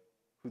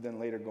 who then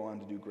later go on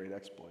to do great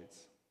exploits.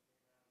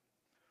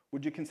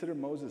 Would you consider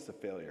Moses a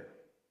failure?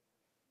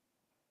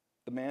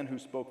 The man who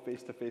spoke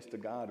face to face to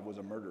God was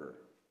a murderer.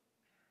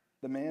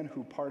 The man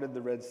who parted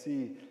the Red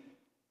Sea,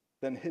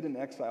 then hid in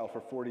exile for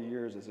 40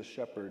 years as a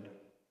shepherd,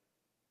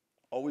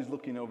 always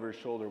looking over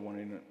his shoulder,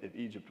 wondering if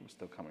Egypt was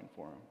still coming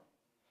for him.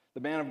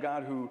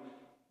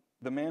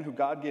 The man who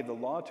God gave the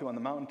law to on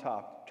the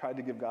mountaintop tried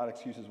to give God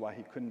excuses why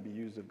he couldn't be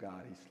used of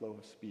God. He's slow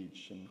of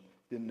speech and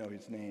didn't know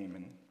his name.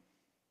 And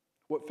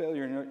what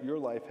failure in your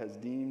life has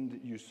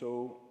deemed you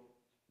so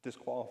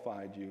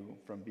disqualified you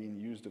from being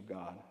used of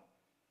God?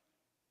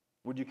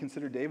 Would you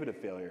consider David a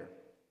failure?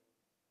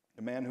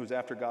 A man who was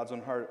after God's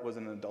own heart was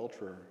an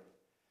adulterer.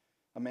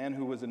 A man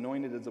who was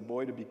anointed as a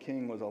boy to be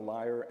king was a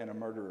liar and a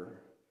murderer.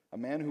 A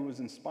man who was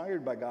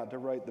inspired by God to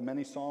write the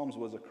many Psalms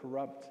was a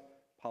corrupt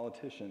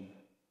politician.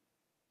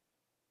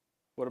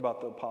 What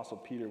about the Apostle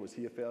Peter? Was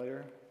he a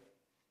failure?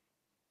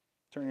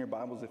 Turn your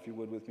Bibles, if you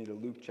would, with me to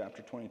Luke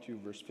chapter 22,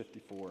 verse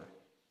 54.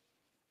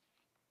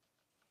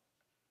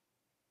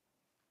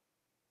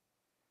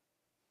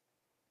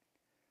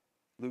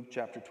 Luke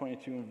chapter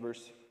 22 and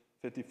verse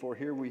 54.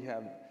 Here we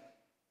have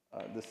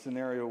the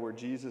scenario where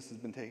Jesus has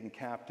been taken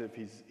captive.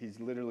 He's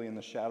literally in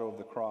the shadow of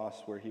the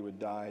cross where he would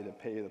die to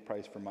pay the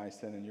price for my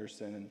sin and your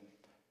sin.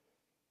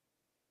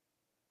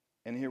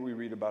 And here we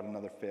read about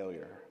another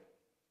failure.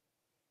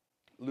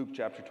 Luke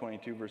chapter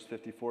 22, verse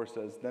 54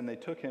 says, "Then they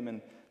took him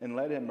and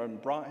led him and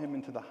brought him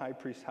into the high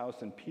priest's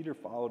house, and Peter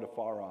followed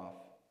afar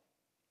off.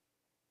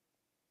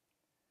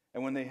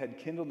 And when they had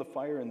kindled a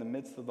fire in the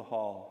midst of the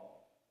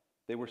hall,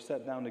 They were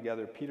set down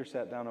together. Peter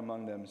sat down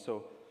among them.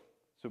 So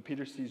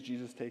Peter sees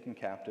Jesus taken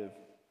captive,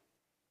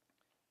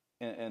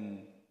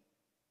 and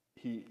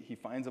he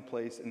finds a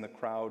place in the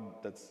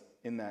crowd that's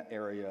in that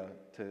area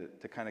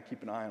to kind of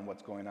keep an eye on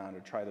what's going on,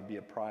 to try to be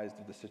apprised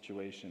of the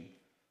situation.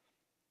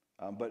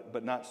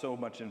 But not so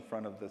much in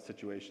front of the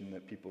situation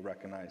that people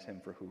recognize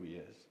him for who he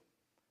is.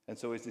 And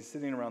so as he's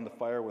sitting around the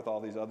fire with all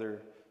these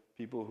other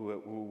people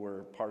who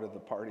were part of the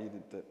party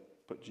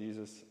that put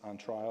Jesus on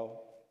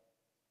trial,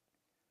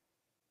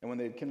 and when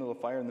they had kindled a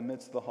fire in the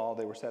midst of the hall,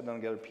 they were sat down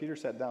together. Peter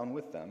sat down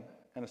with them,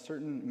 and a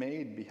certain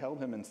maid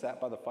beheld him and sat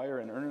by the fire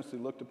and earnestly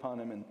looked upon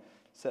him and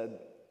said,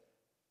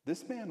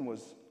 "This man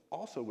was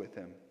also with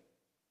him.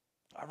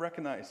 I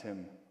recognize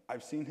him.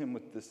 I've seen him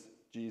with this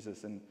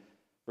Jesus." And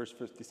verse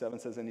 57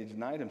 says, "And he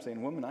denied him,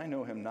 saying, 'Woman, I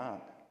know him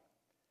not.'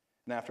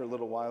 And after a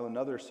little while,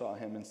 another saw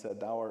him and said,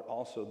 'Thou art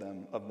also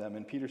of them.'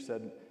 And Peter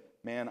said,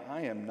 'Man,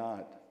 I am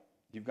not.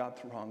 You've got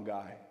the wrong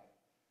guy.'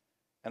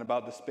 And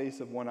about the space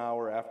of 1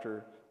 hour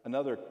after,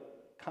 another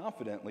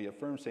confidently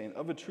affirmed, saying,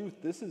 'Of a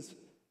truth,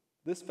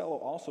 this fellow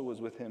also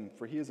was with him,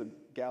 for he is a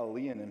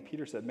Galilean.' And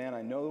Peter said, 'Man,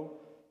 I know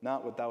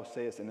not what thou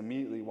sayest.' And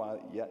immediately while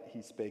yet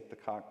he spake, the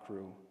cock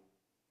crew.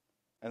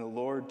 And the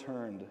Lord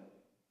turned."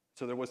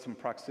 So there was some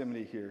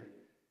proximity here.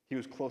 He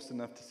was close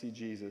enough to see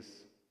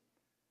Jesus,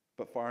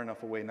 but far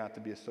enough away not to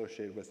be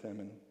associated with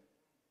him.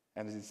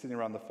 And as he's sitting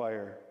around the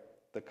fire,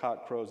 the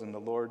cock crows, and the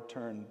Lord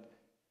turned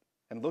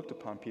and looked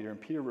upon Peter.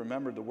 And Peter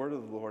remembered the word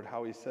of the Lord,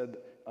 how he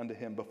said unto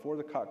him, "Before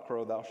the cock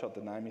crow, thou shalt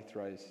deny me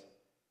thrice."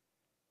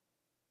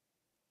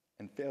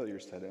 And failure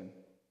set in.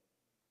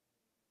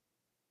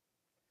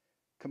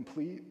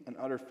 Complete and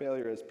utter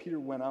failure as Peter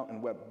went out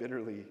and wept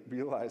bitterly,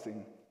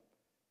 realizing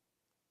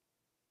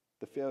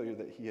the failure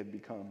that he had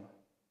become.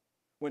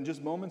 When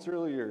just moments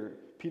earlier,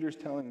 Peter's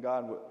telling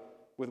God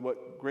with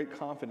what great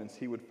confidence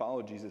he would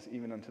follow Jesus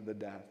even unto the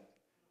death,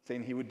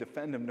 saying he would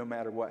defend him no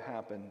matter what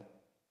happened.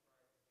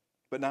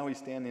 But now he's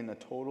standing in a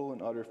total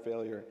and utter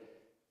failure.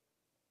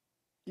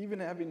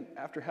 Even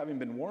after having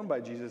been warned by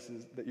Jesus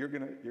that you're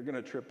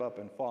gonna trip up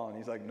and fall, and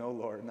he's like, "No,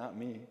 Lord, not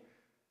me."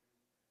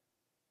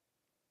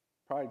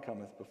 Pride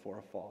cometh before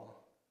a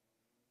fall.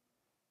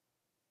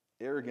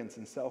 Arrogance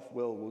and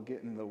self-will will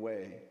get in the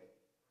way.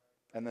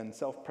 And then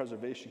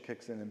self-preservation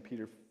kicks in and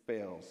Peter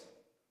fails.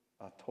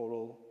 A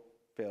total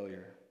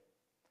failure.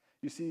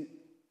 You see,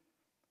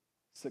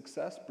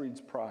 success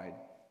breeds pride.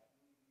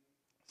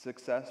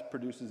 Success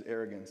produces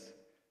arrogance.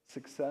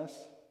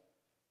 Success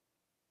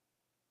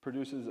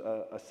produces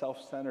a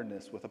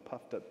self-centeredness with a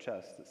puffed up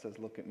chest that says,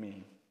 "Look at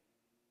me."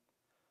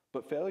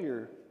 But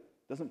failure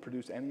doesn't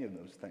produce any of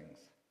those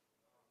things.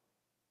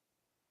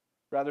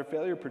 Rather,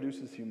 failure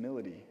produces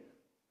humility.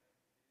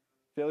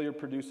 Failure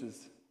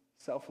produces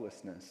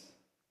selflessness.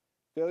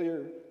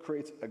 Failure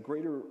creates a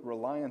greater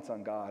reliance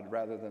on God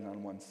rather than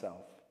on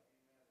oneself.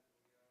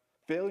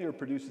 Failure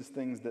produces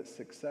things that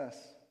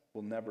success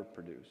will never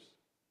produce.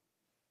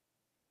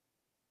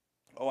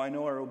 Oh, I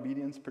know our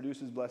obedience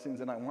produces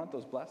blessings, and I want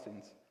those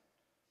blessings.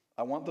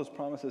 I want those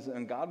promises,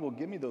 and God will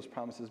give me those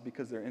promises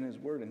because they're in his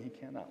word, and he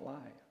cannot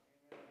lie.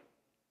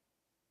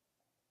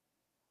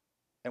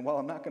 And while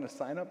I'm not going to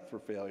sign up for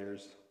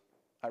failures,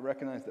 I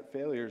recognize that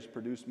failures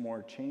produce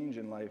more change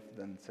in life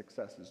than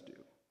successes do.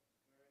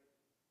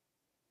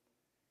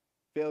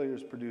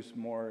 Failures produce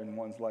more in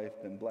one's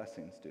life than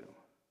blessings do.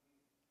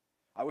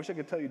 I wish I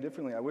could tell you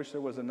differently. I wish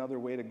there was another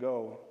way to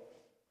go.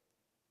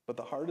 But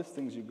the hardest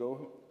things you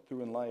go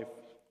through in life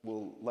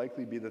will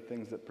likely be the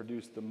things that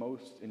produce the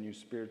most in you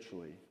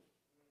spiritually.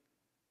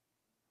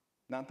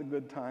 Not the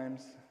good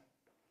times,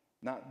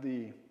 not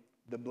the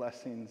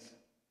blessings,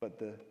 but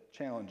the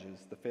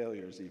challenges, the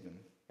failures even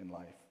in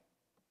life.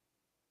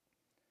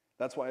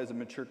 That's why as a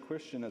mature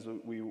Christian, as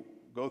we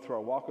go through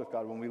our walk with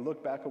God, when we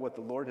look back at what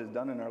the Lord has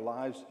done in our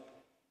lives,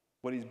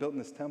 what he's built in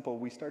this temple,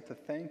 we start to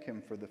thank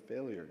him for the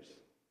failures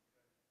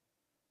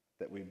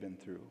that we've been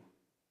through,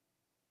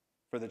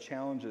 for the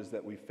challenges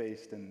that we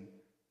faced and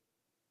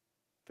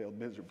failed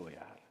miserably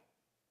at.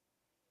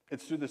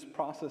 It's through this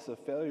process of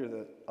failure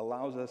that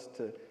allows us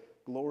to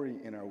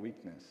glory in our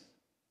weakness.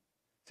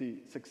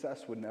 See,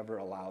 success would never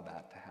allow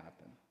that to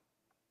happen.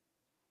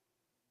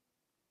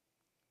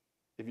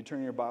 If you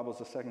turn your Bibles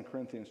to 2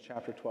 Corinthians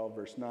chapter 12,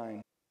 verse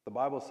 9, the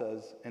Bible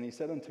says, "And he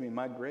said unto me,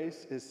 My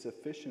grace is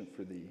sufficient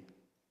for thee,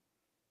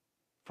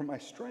 for my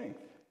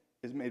strength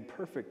is made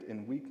perfect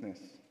in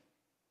weakness.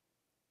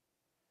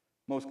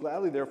 Most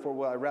gladly, therefore,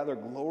 will I rather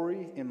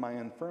glory in my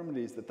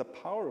infirmities, that the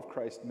power of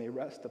Christ may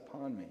rest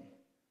upon me."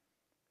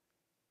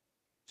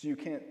 So you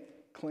can't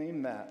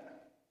claim that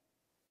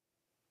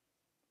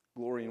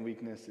glory in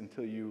weakness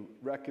until you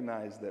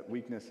recognize that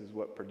weakness is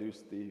what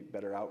produced the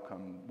better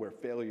outcome, where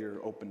failure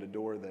opened a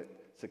door that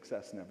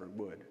success never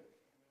would.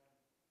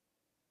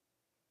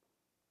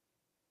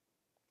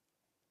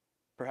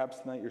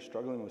 Perhaps tonight you're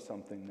struggling with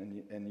something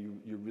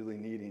and you're really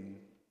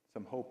needing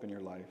some hope in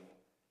your life.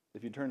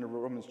 If you turn to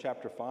Romans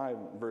chapter 5,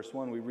 verse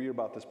 1, we read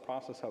about this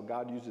process, how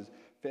God uses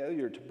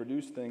failure to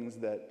produce things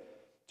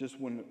that just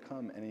wouldn't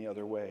come any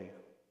other way.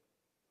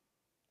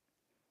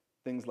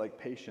 Things like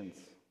patience,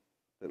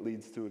 that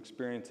leads to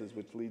experiences,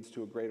 which leads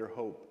to a greater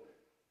hope.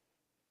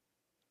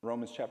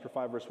 Romans chapter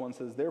 5, verse 1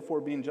 says, "Therefore,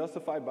 being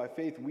justified by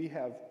faith, we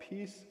have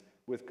peace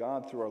with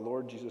God through our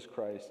Lord Jesus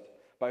Christ,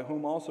 by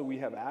whom also we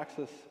have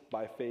access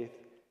by faith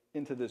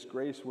into this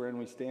grace wherein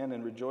we stand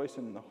and rejoice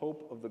in the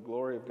hope of the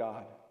glory of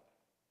God."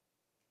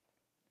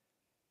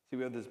 See,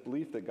 we have this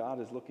belief that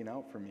God is looking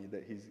out for me,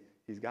 that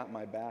He's got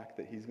my back,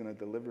 that He's going to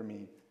deliver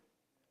me.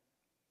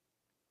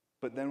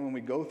 But then when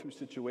we go through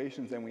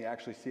situations and we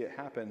actually see it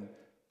happen,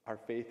 our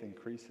faith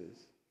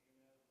increases.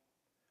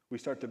 We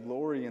start to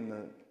glory in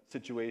the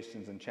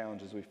situations and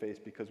challenges we face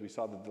because we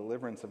saw the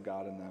deliverance of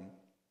God in them.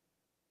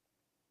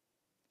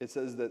 It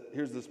says that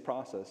here's this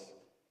process.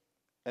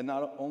 "And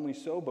not only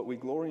so, but we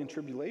glory in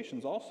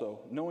tribulations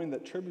also, knowing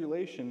that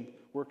tribulation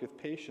worketh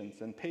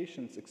patience, and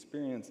patience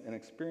experience, and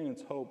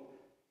experience hope.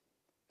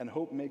 And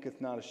hope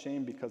maketh not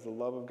ashamed, because the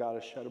love of God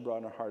is shed abroad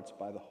in our hearts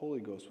by the Holy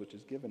Ghost, which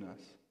is given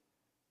us."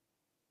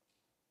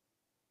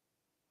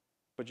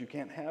 But you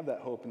can't have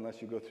that hope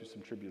unless you go through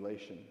some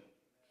tribulation,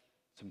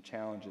 some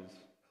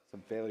challenges,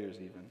 some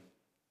failures even.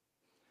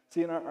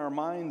 See, in our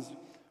minds,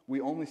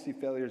 we only see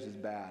failures as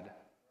bad,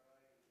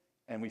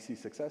 and we see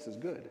success as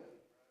good.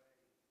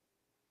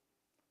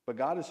 But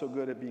God is so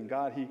good at being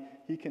God,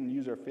 He can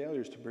use our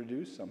failures to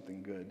produce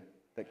something good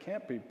that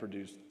can't be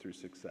produced through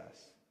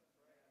success.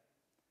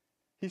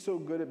 He's so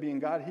good at being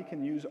God, He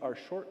can use our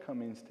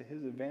shortcomings to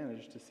His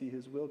advantage to see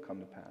His will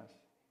come to pass.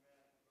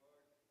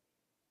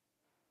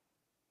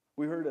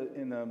 We heard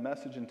in a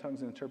message in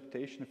Tongues and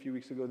Interpretation a few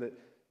weeks ago that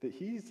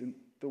He's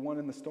the one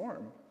in the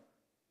storm.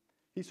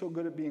 He's so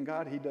good at being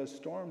God, He does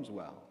storms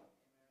well.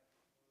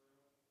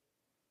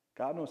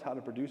 God knows how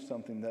to produce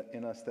something that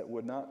in us that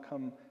would not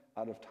come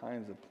out of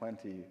times of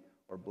plenty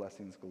or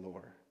blessings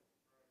galore.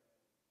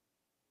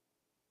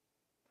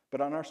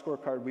 But on our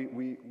scorecard,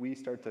 we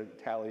start to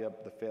tally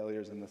up the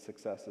failures and the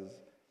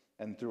successes.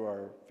 And through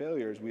our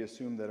failures, we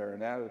assume that our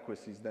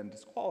inadequacies then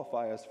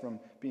disqualify us from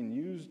being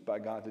used by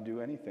God to do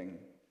anything.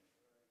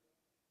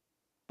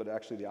 But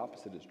actually, the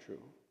opposite is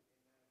true.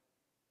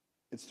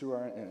 It's through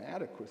our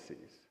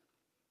inadequacies,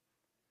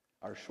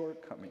 our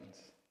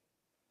shortcomings,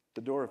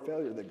 the door of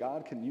failure, that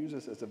God can use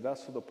us as a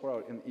vessel to pour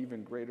out an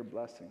even greater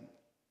blessing.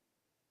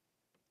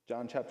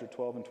 John chapter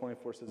 12 and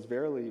 24 says,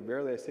 "Verily,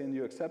 verily, I say unto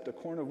you, except a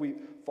corn of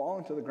wheat fall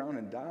into the ground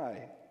and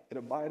die, it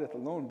abideth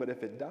alone. But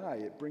if it die,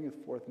 it bringeth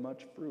forth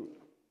much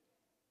fruit."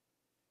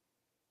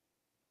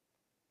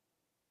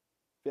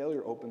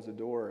 Failure opens the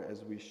door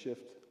as we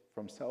shift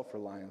from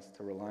self-reliance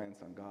to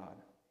reliance on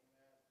God.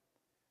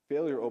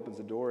 Failure opens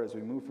the door as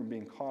we move from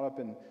being caught up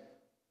in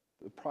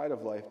the pride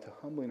of life to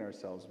humbling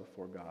ourselves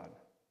before God.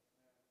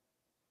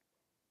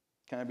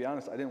 Can I be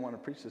honest? I didn't want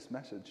to preach this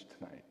message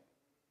tonight.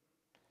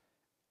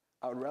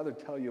 I would rather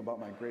tell you about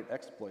my great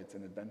exploits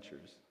and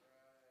adventures.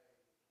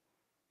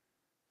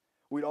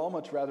 We'd all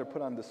much rather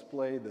put on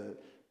display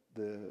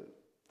the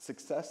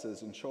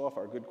successes and show off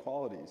our good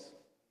qualities.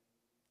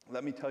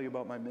 Let me tell you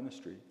about my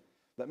ministry.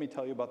 Let me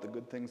tell you about the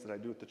good things that I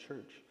do at the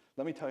church.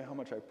 Let me tell you how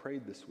much I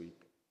prayed this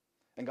week.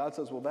 And God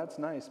says, well, that's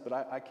nice, but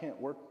I can't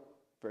work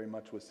very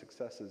much with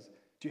successes.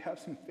 Do you have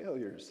some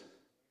failures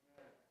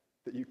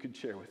that you could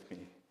share with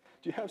me?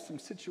 Do you have some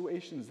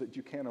situations that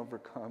you can't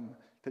overcome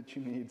that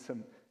you need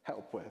some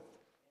help with?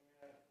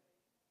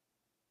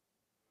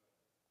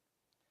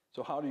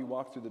 So how do you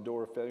walk through the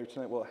door of failure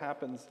tonight? Well, it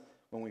happens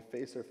when we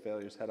face our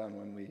failures head on,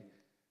 when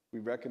we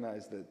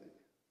recognize that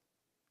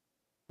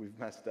we've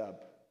messed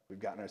up, we've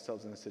gotten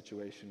ourselves in a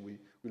situation, we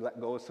let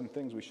go of some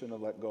things we shouldn't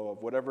have let go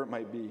of, whatever it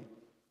might be.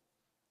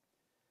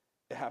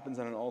 It happens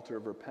on an altar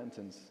of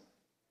repentance.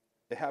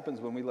 It happens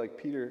when we, like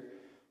Peter,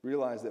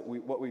 realize that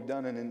what we've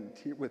done, and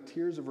with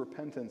tears of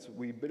repentance,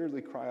 we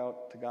bitterly cry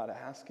out to God,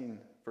 asking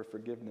for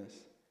forgiveness,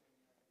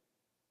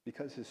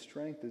 because His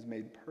strength is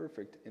made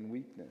perfect in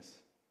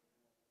weakness.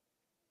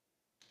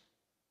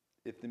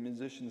 If the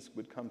musicians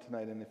would come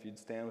tonight, and if you'd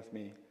stand with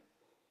me,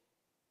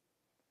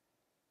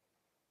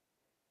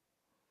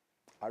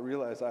 I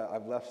realize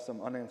I've left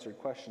some unanswered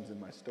questions in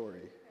my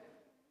story.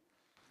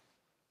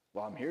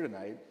 Well, I'm here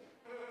tonight,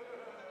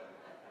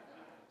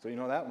 so you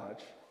know that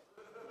much.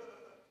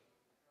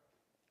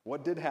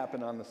 What did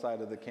happen on the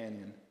side of the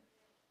canyon?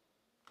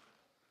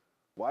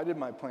 Why did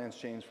my plans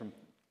change from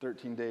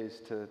 13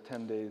 days to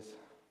 10 days?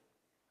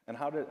 And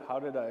how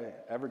did I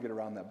ever get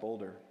around that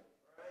boulder?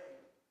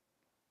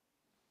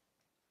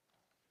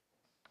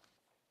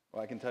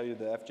 Well, I can tell you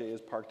the FJ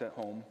is parked at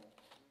home.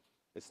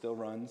 It still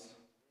runs.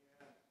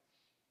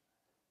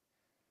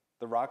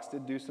 The rocks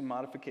did do some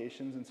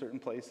modifications in certain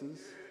places.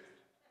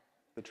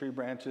 The tree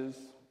branches,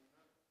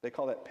 they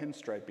call that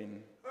pinstriping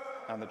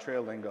on the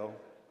trail lingo.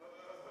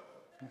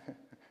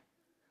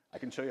 I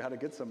can show you how to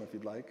get some if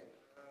you'd like.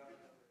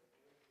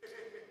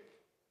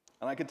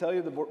 And I can tell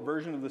you the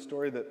version of the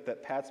story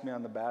that pats me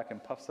on the back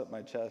and puffs up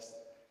my chest,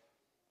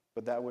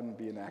 but that wouldn't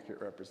be an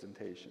accurate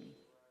representation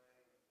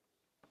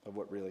of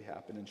what really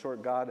happened. In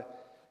short, God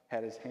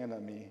had His hand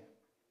on me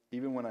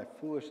even when I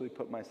foolishly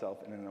put myself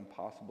in an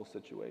impossible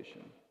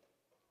situation.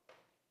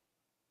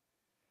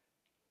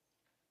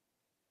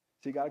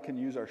 See, God can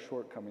use our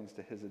shortcomings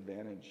to his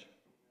advantage.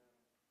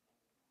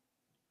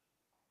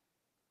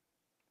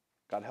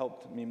 God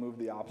helped me move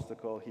the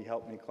obstacle. He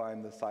helped me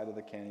climb the side of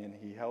the canyon.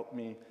 He helped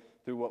me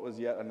through what was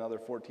yet another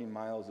 14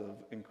 miles of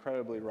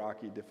incredibly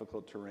rocky,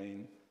 difficult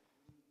terrain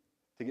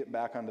to get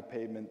back on the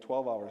pavement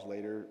 12 hours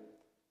later,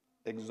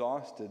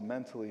 exhausted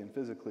mentally and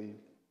physically.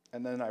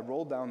 And then I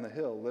rolled down the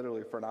hill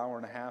literally for an hour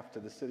and a half to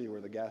the city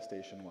where the gas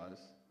station was.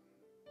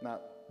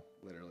 Not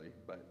literally,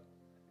 but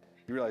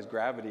you realize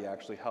gravity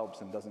actually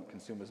helps and doesn't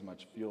consume as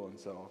much fuel, and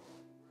so,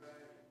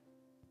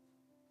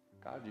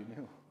 God, you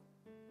knew.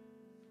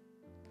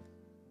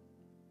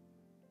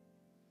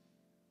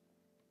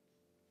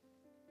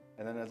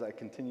 And then as I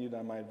continued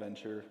on my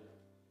adventure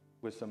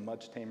with some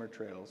much tamer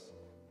trails,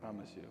 I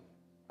promise you,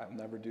 I'll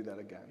never do that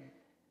again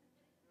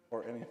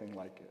or anything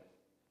like it.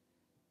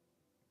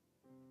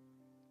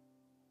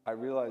 I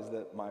realized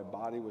that my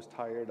body was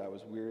tired, I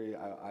was weary,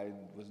 I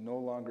was no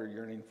longer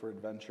yearning for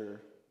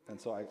adventure. And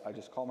so I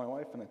just called my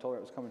wife and I told her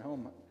I was coming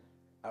home.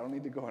 I don't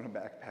need to go on a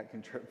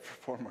backpacking trip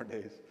for 4 more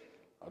days.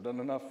 I've done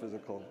enough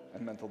physical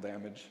and mental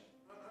damage.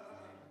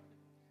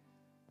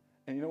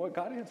 And you know what?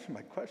 God answered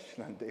my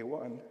question on day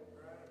one.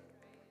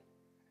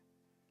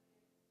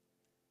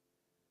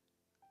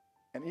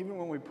 And even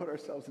when we put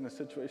ourselves in a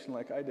situation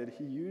like I did,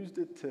 he used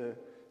it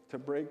to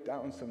break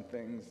down some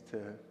things,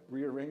 to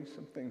rearrange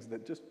some things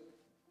that just,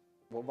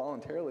 well,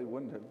 voluntarily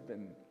wouldn't have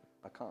been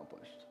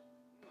accomplished.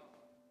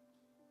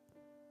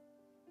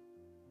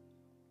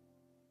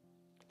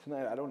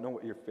 Tonight, I don't know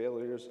what your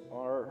failures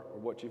are or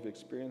what you've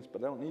experienced,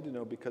 but I don't need to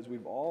know because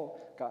we've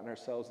all gotten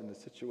ourselves into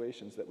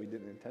situations that we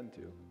didn't intend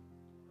to.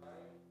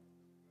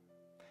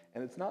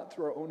 And it's not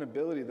through our own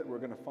ability that we're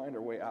going to find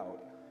our way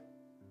out.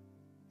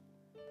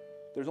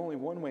 There's only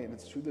one way, and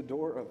it's through the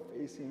door of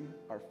facing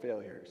our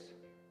failures.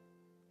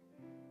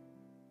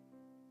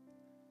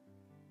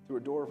 Through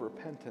a door of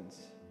repentance.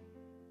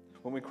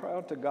 When we cry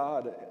out to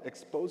God,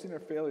 exposing our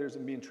failures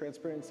and being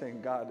transparent,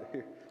 saying, God,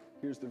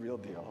 here's the real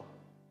deal.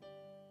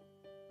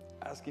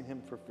 Asking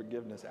him for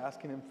forgiveness,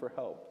 asking him for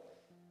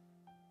help.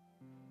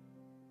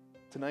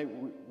 Tonight,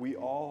 we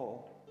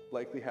all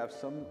likely have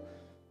some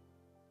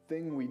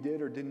thing we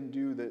did or didn't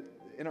do that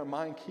in our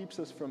mind keeps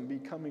us from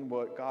becoming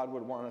what God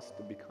would want us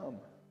to become.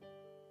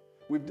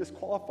 We've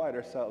disqualified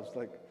ourselves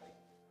like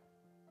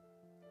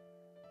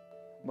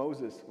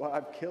Moses. Well,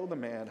 I've killed a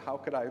man. How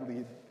could I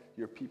lead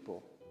your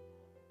people?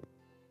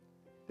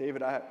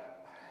 David,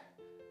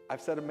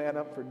 I've set a man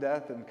up for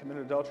death and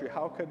committed adultery.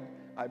 How could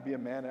I be a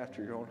man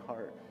after your own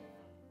heart?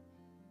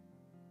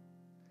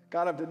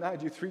 God, I've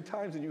denied you 3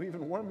 times and you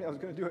even warned me I was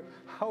going to do it.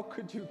 How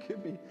could you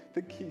give me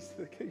the keys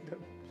to the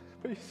kingdom?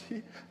 But you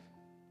see,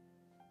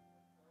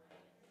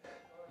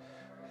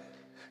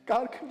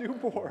 God can do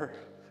more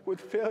with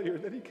failure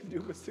than he can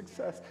do with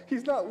success.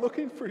 He's not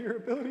looking for your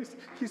abilities.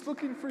 He's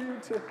looking for you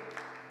to...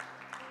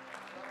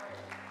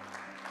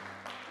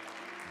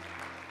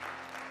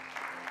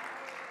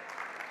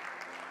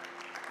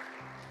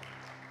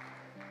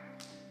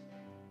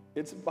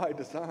 It's by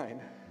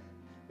design.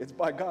 It's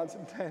by God's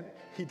intent.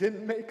 He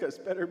didn't make us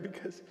better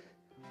because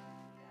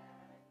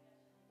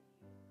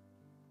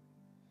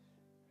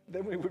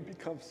then we would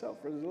become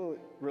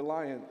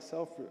self-reliant,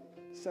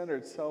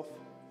 self-centered,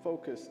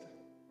 self-focused.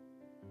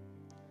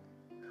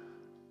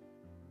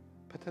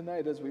 But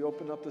tonight, as we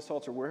open up this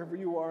altar, wherever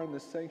you are in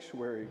this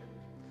sanctuary,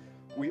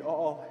 we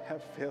all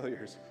have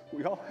failures.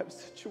 We all have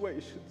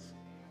situations.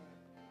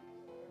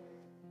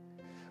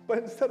 But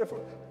instead of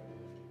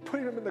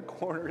putting them in the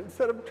corner,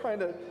 instead of trying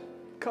to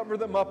cover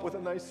them up with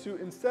a nice suit,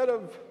 instead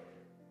of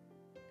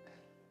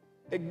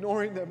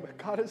ignoring them,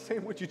 God is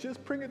saying, would you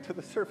just bring it to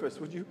the surface?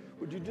 Would you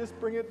just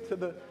bring it to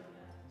the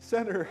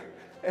center?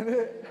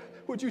 And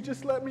would you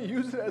just let me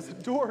use it as a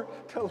door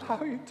to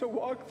allow you to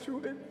walk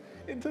through it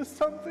into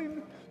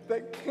something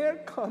that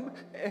can't come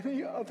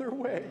any other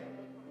way?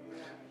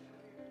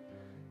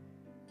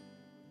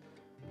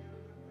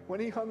 When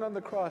he hung on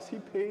the cross, he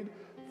paid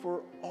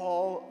for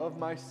all of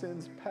my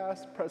sins,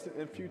 past, present,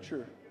 and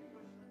future.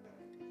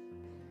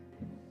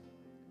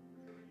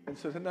 And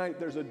so tonight,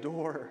 there's a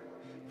door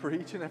for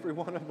each and every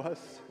one of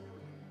us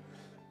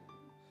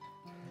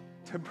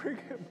to bring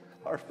him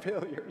our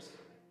failures,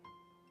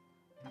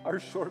 our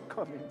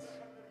shortcomings,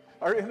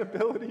 our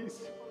inabilities.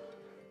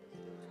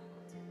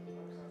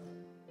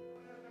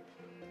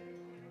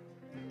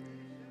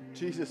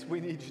 Jesus, we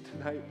need you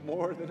tonight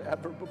more than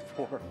ever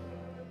before.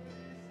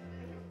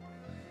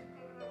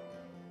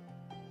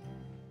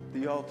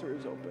 The altar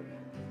is open.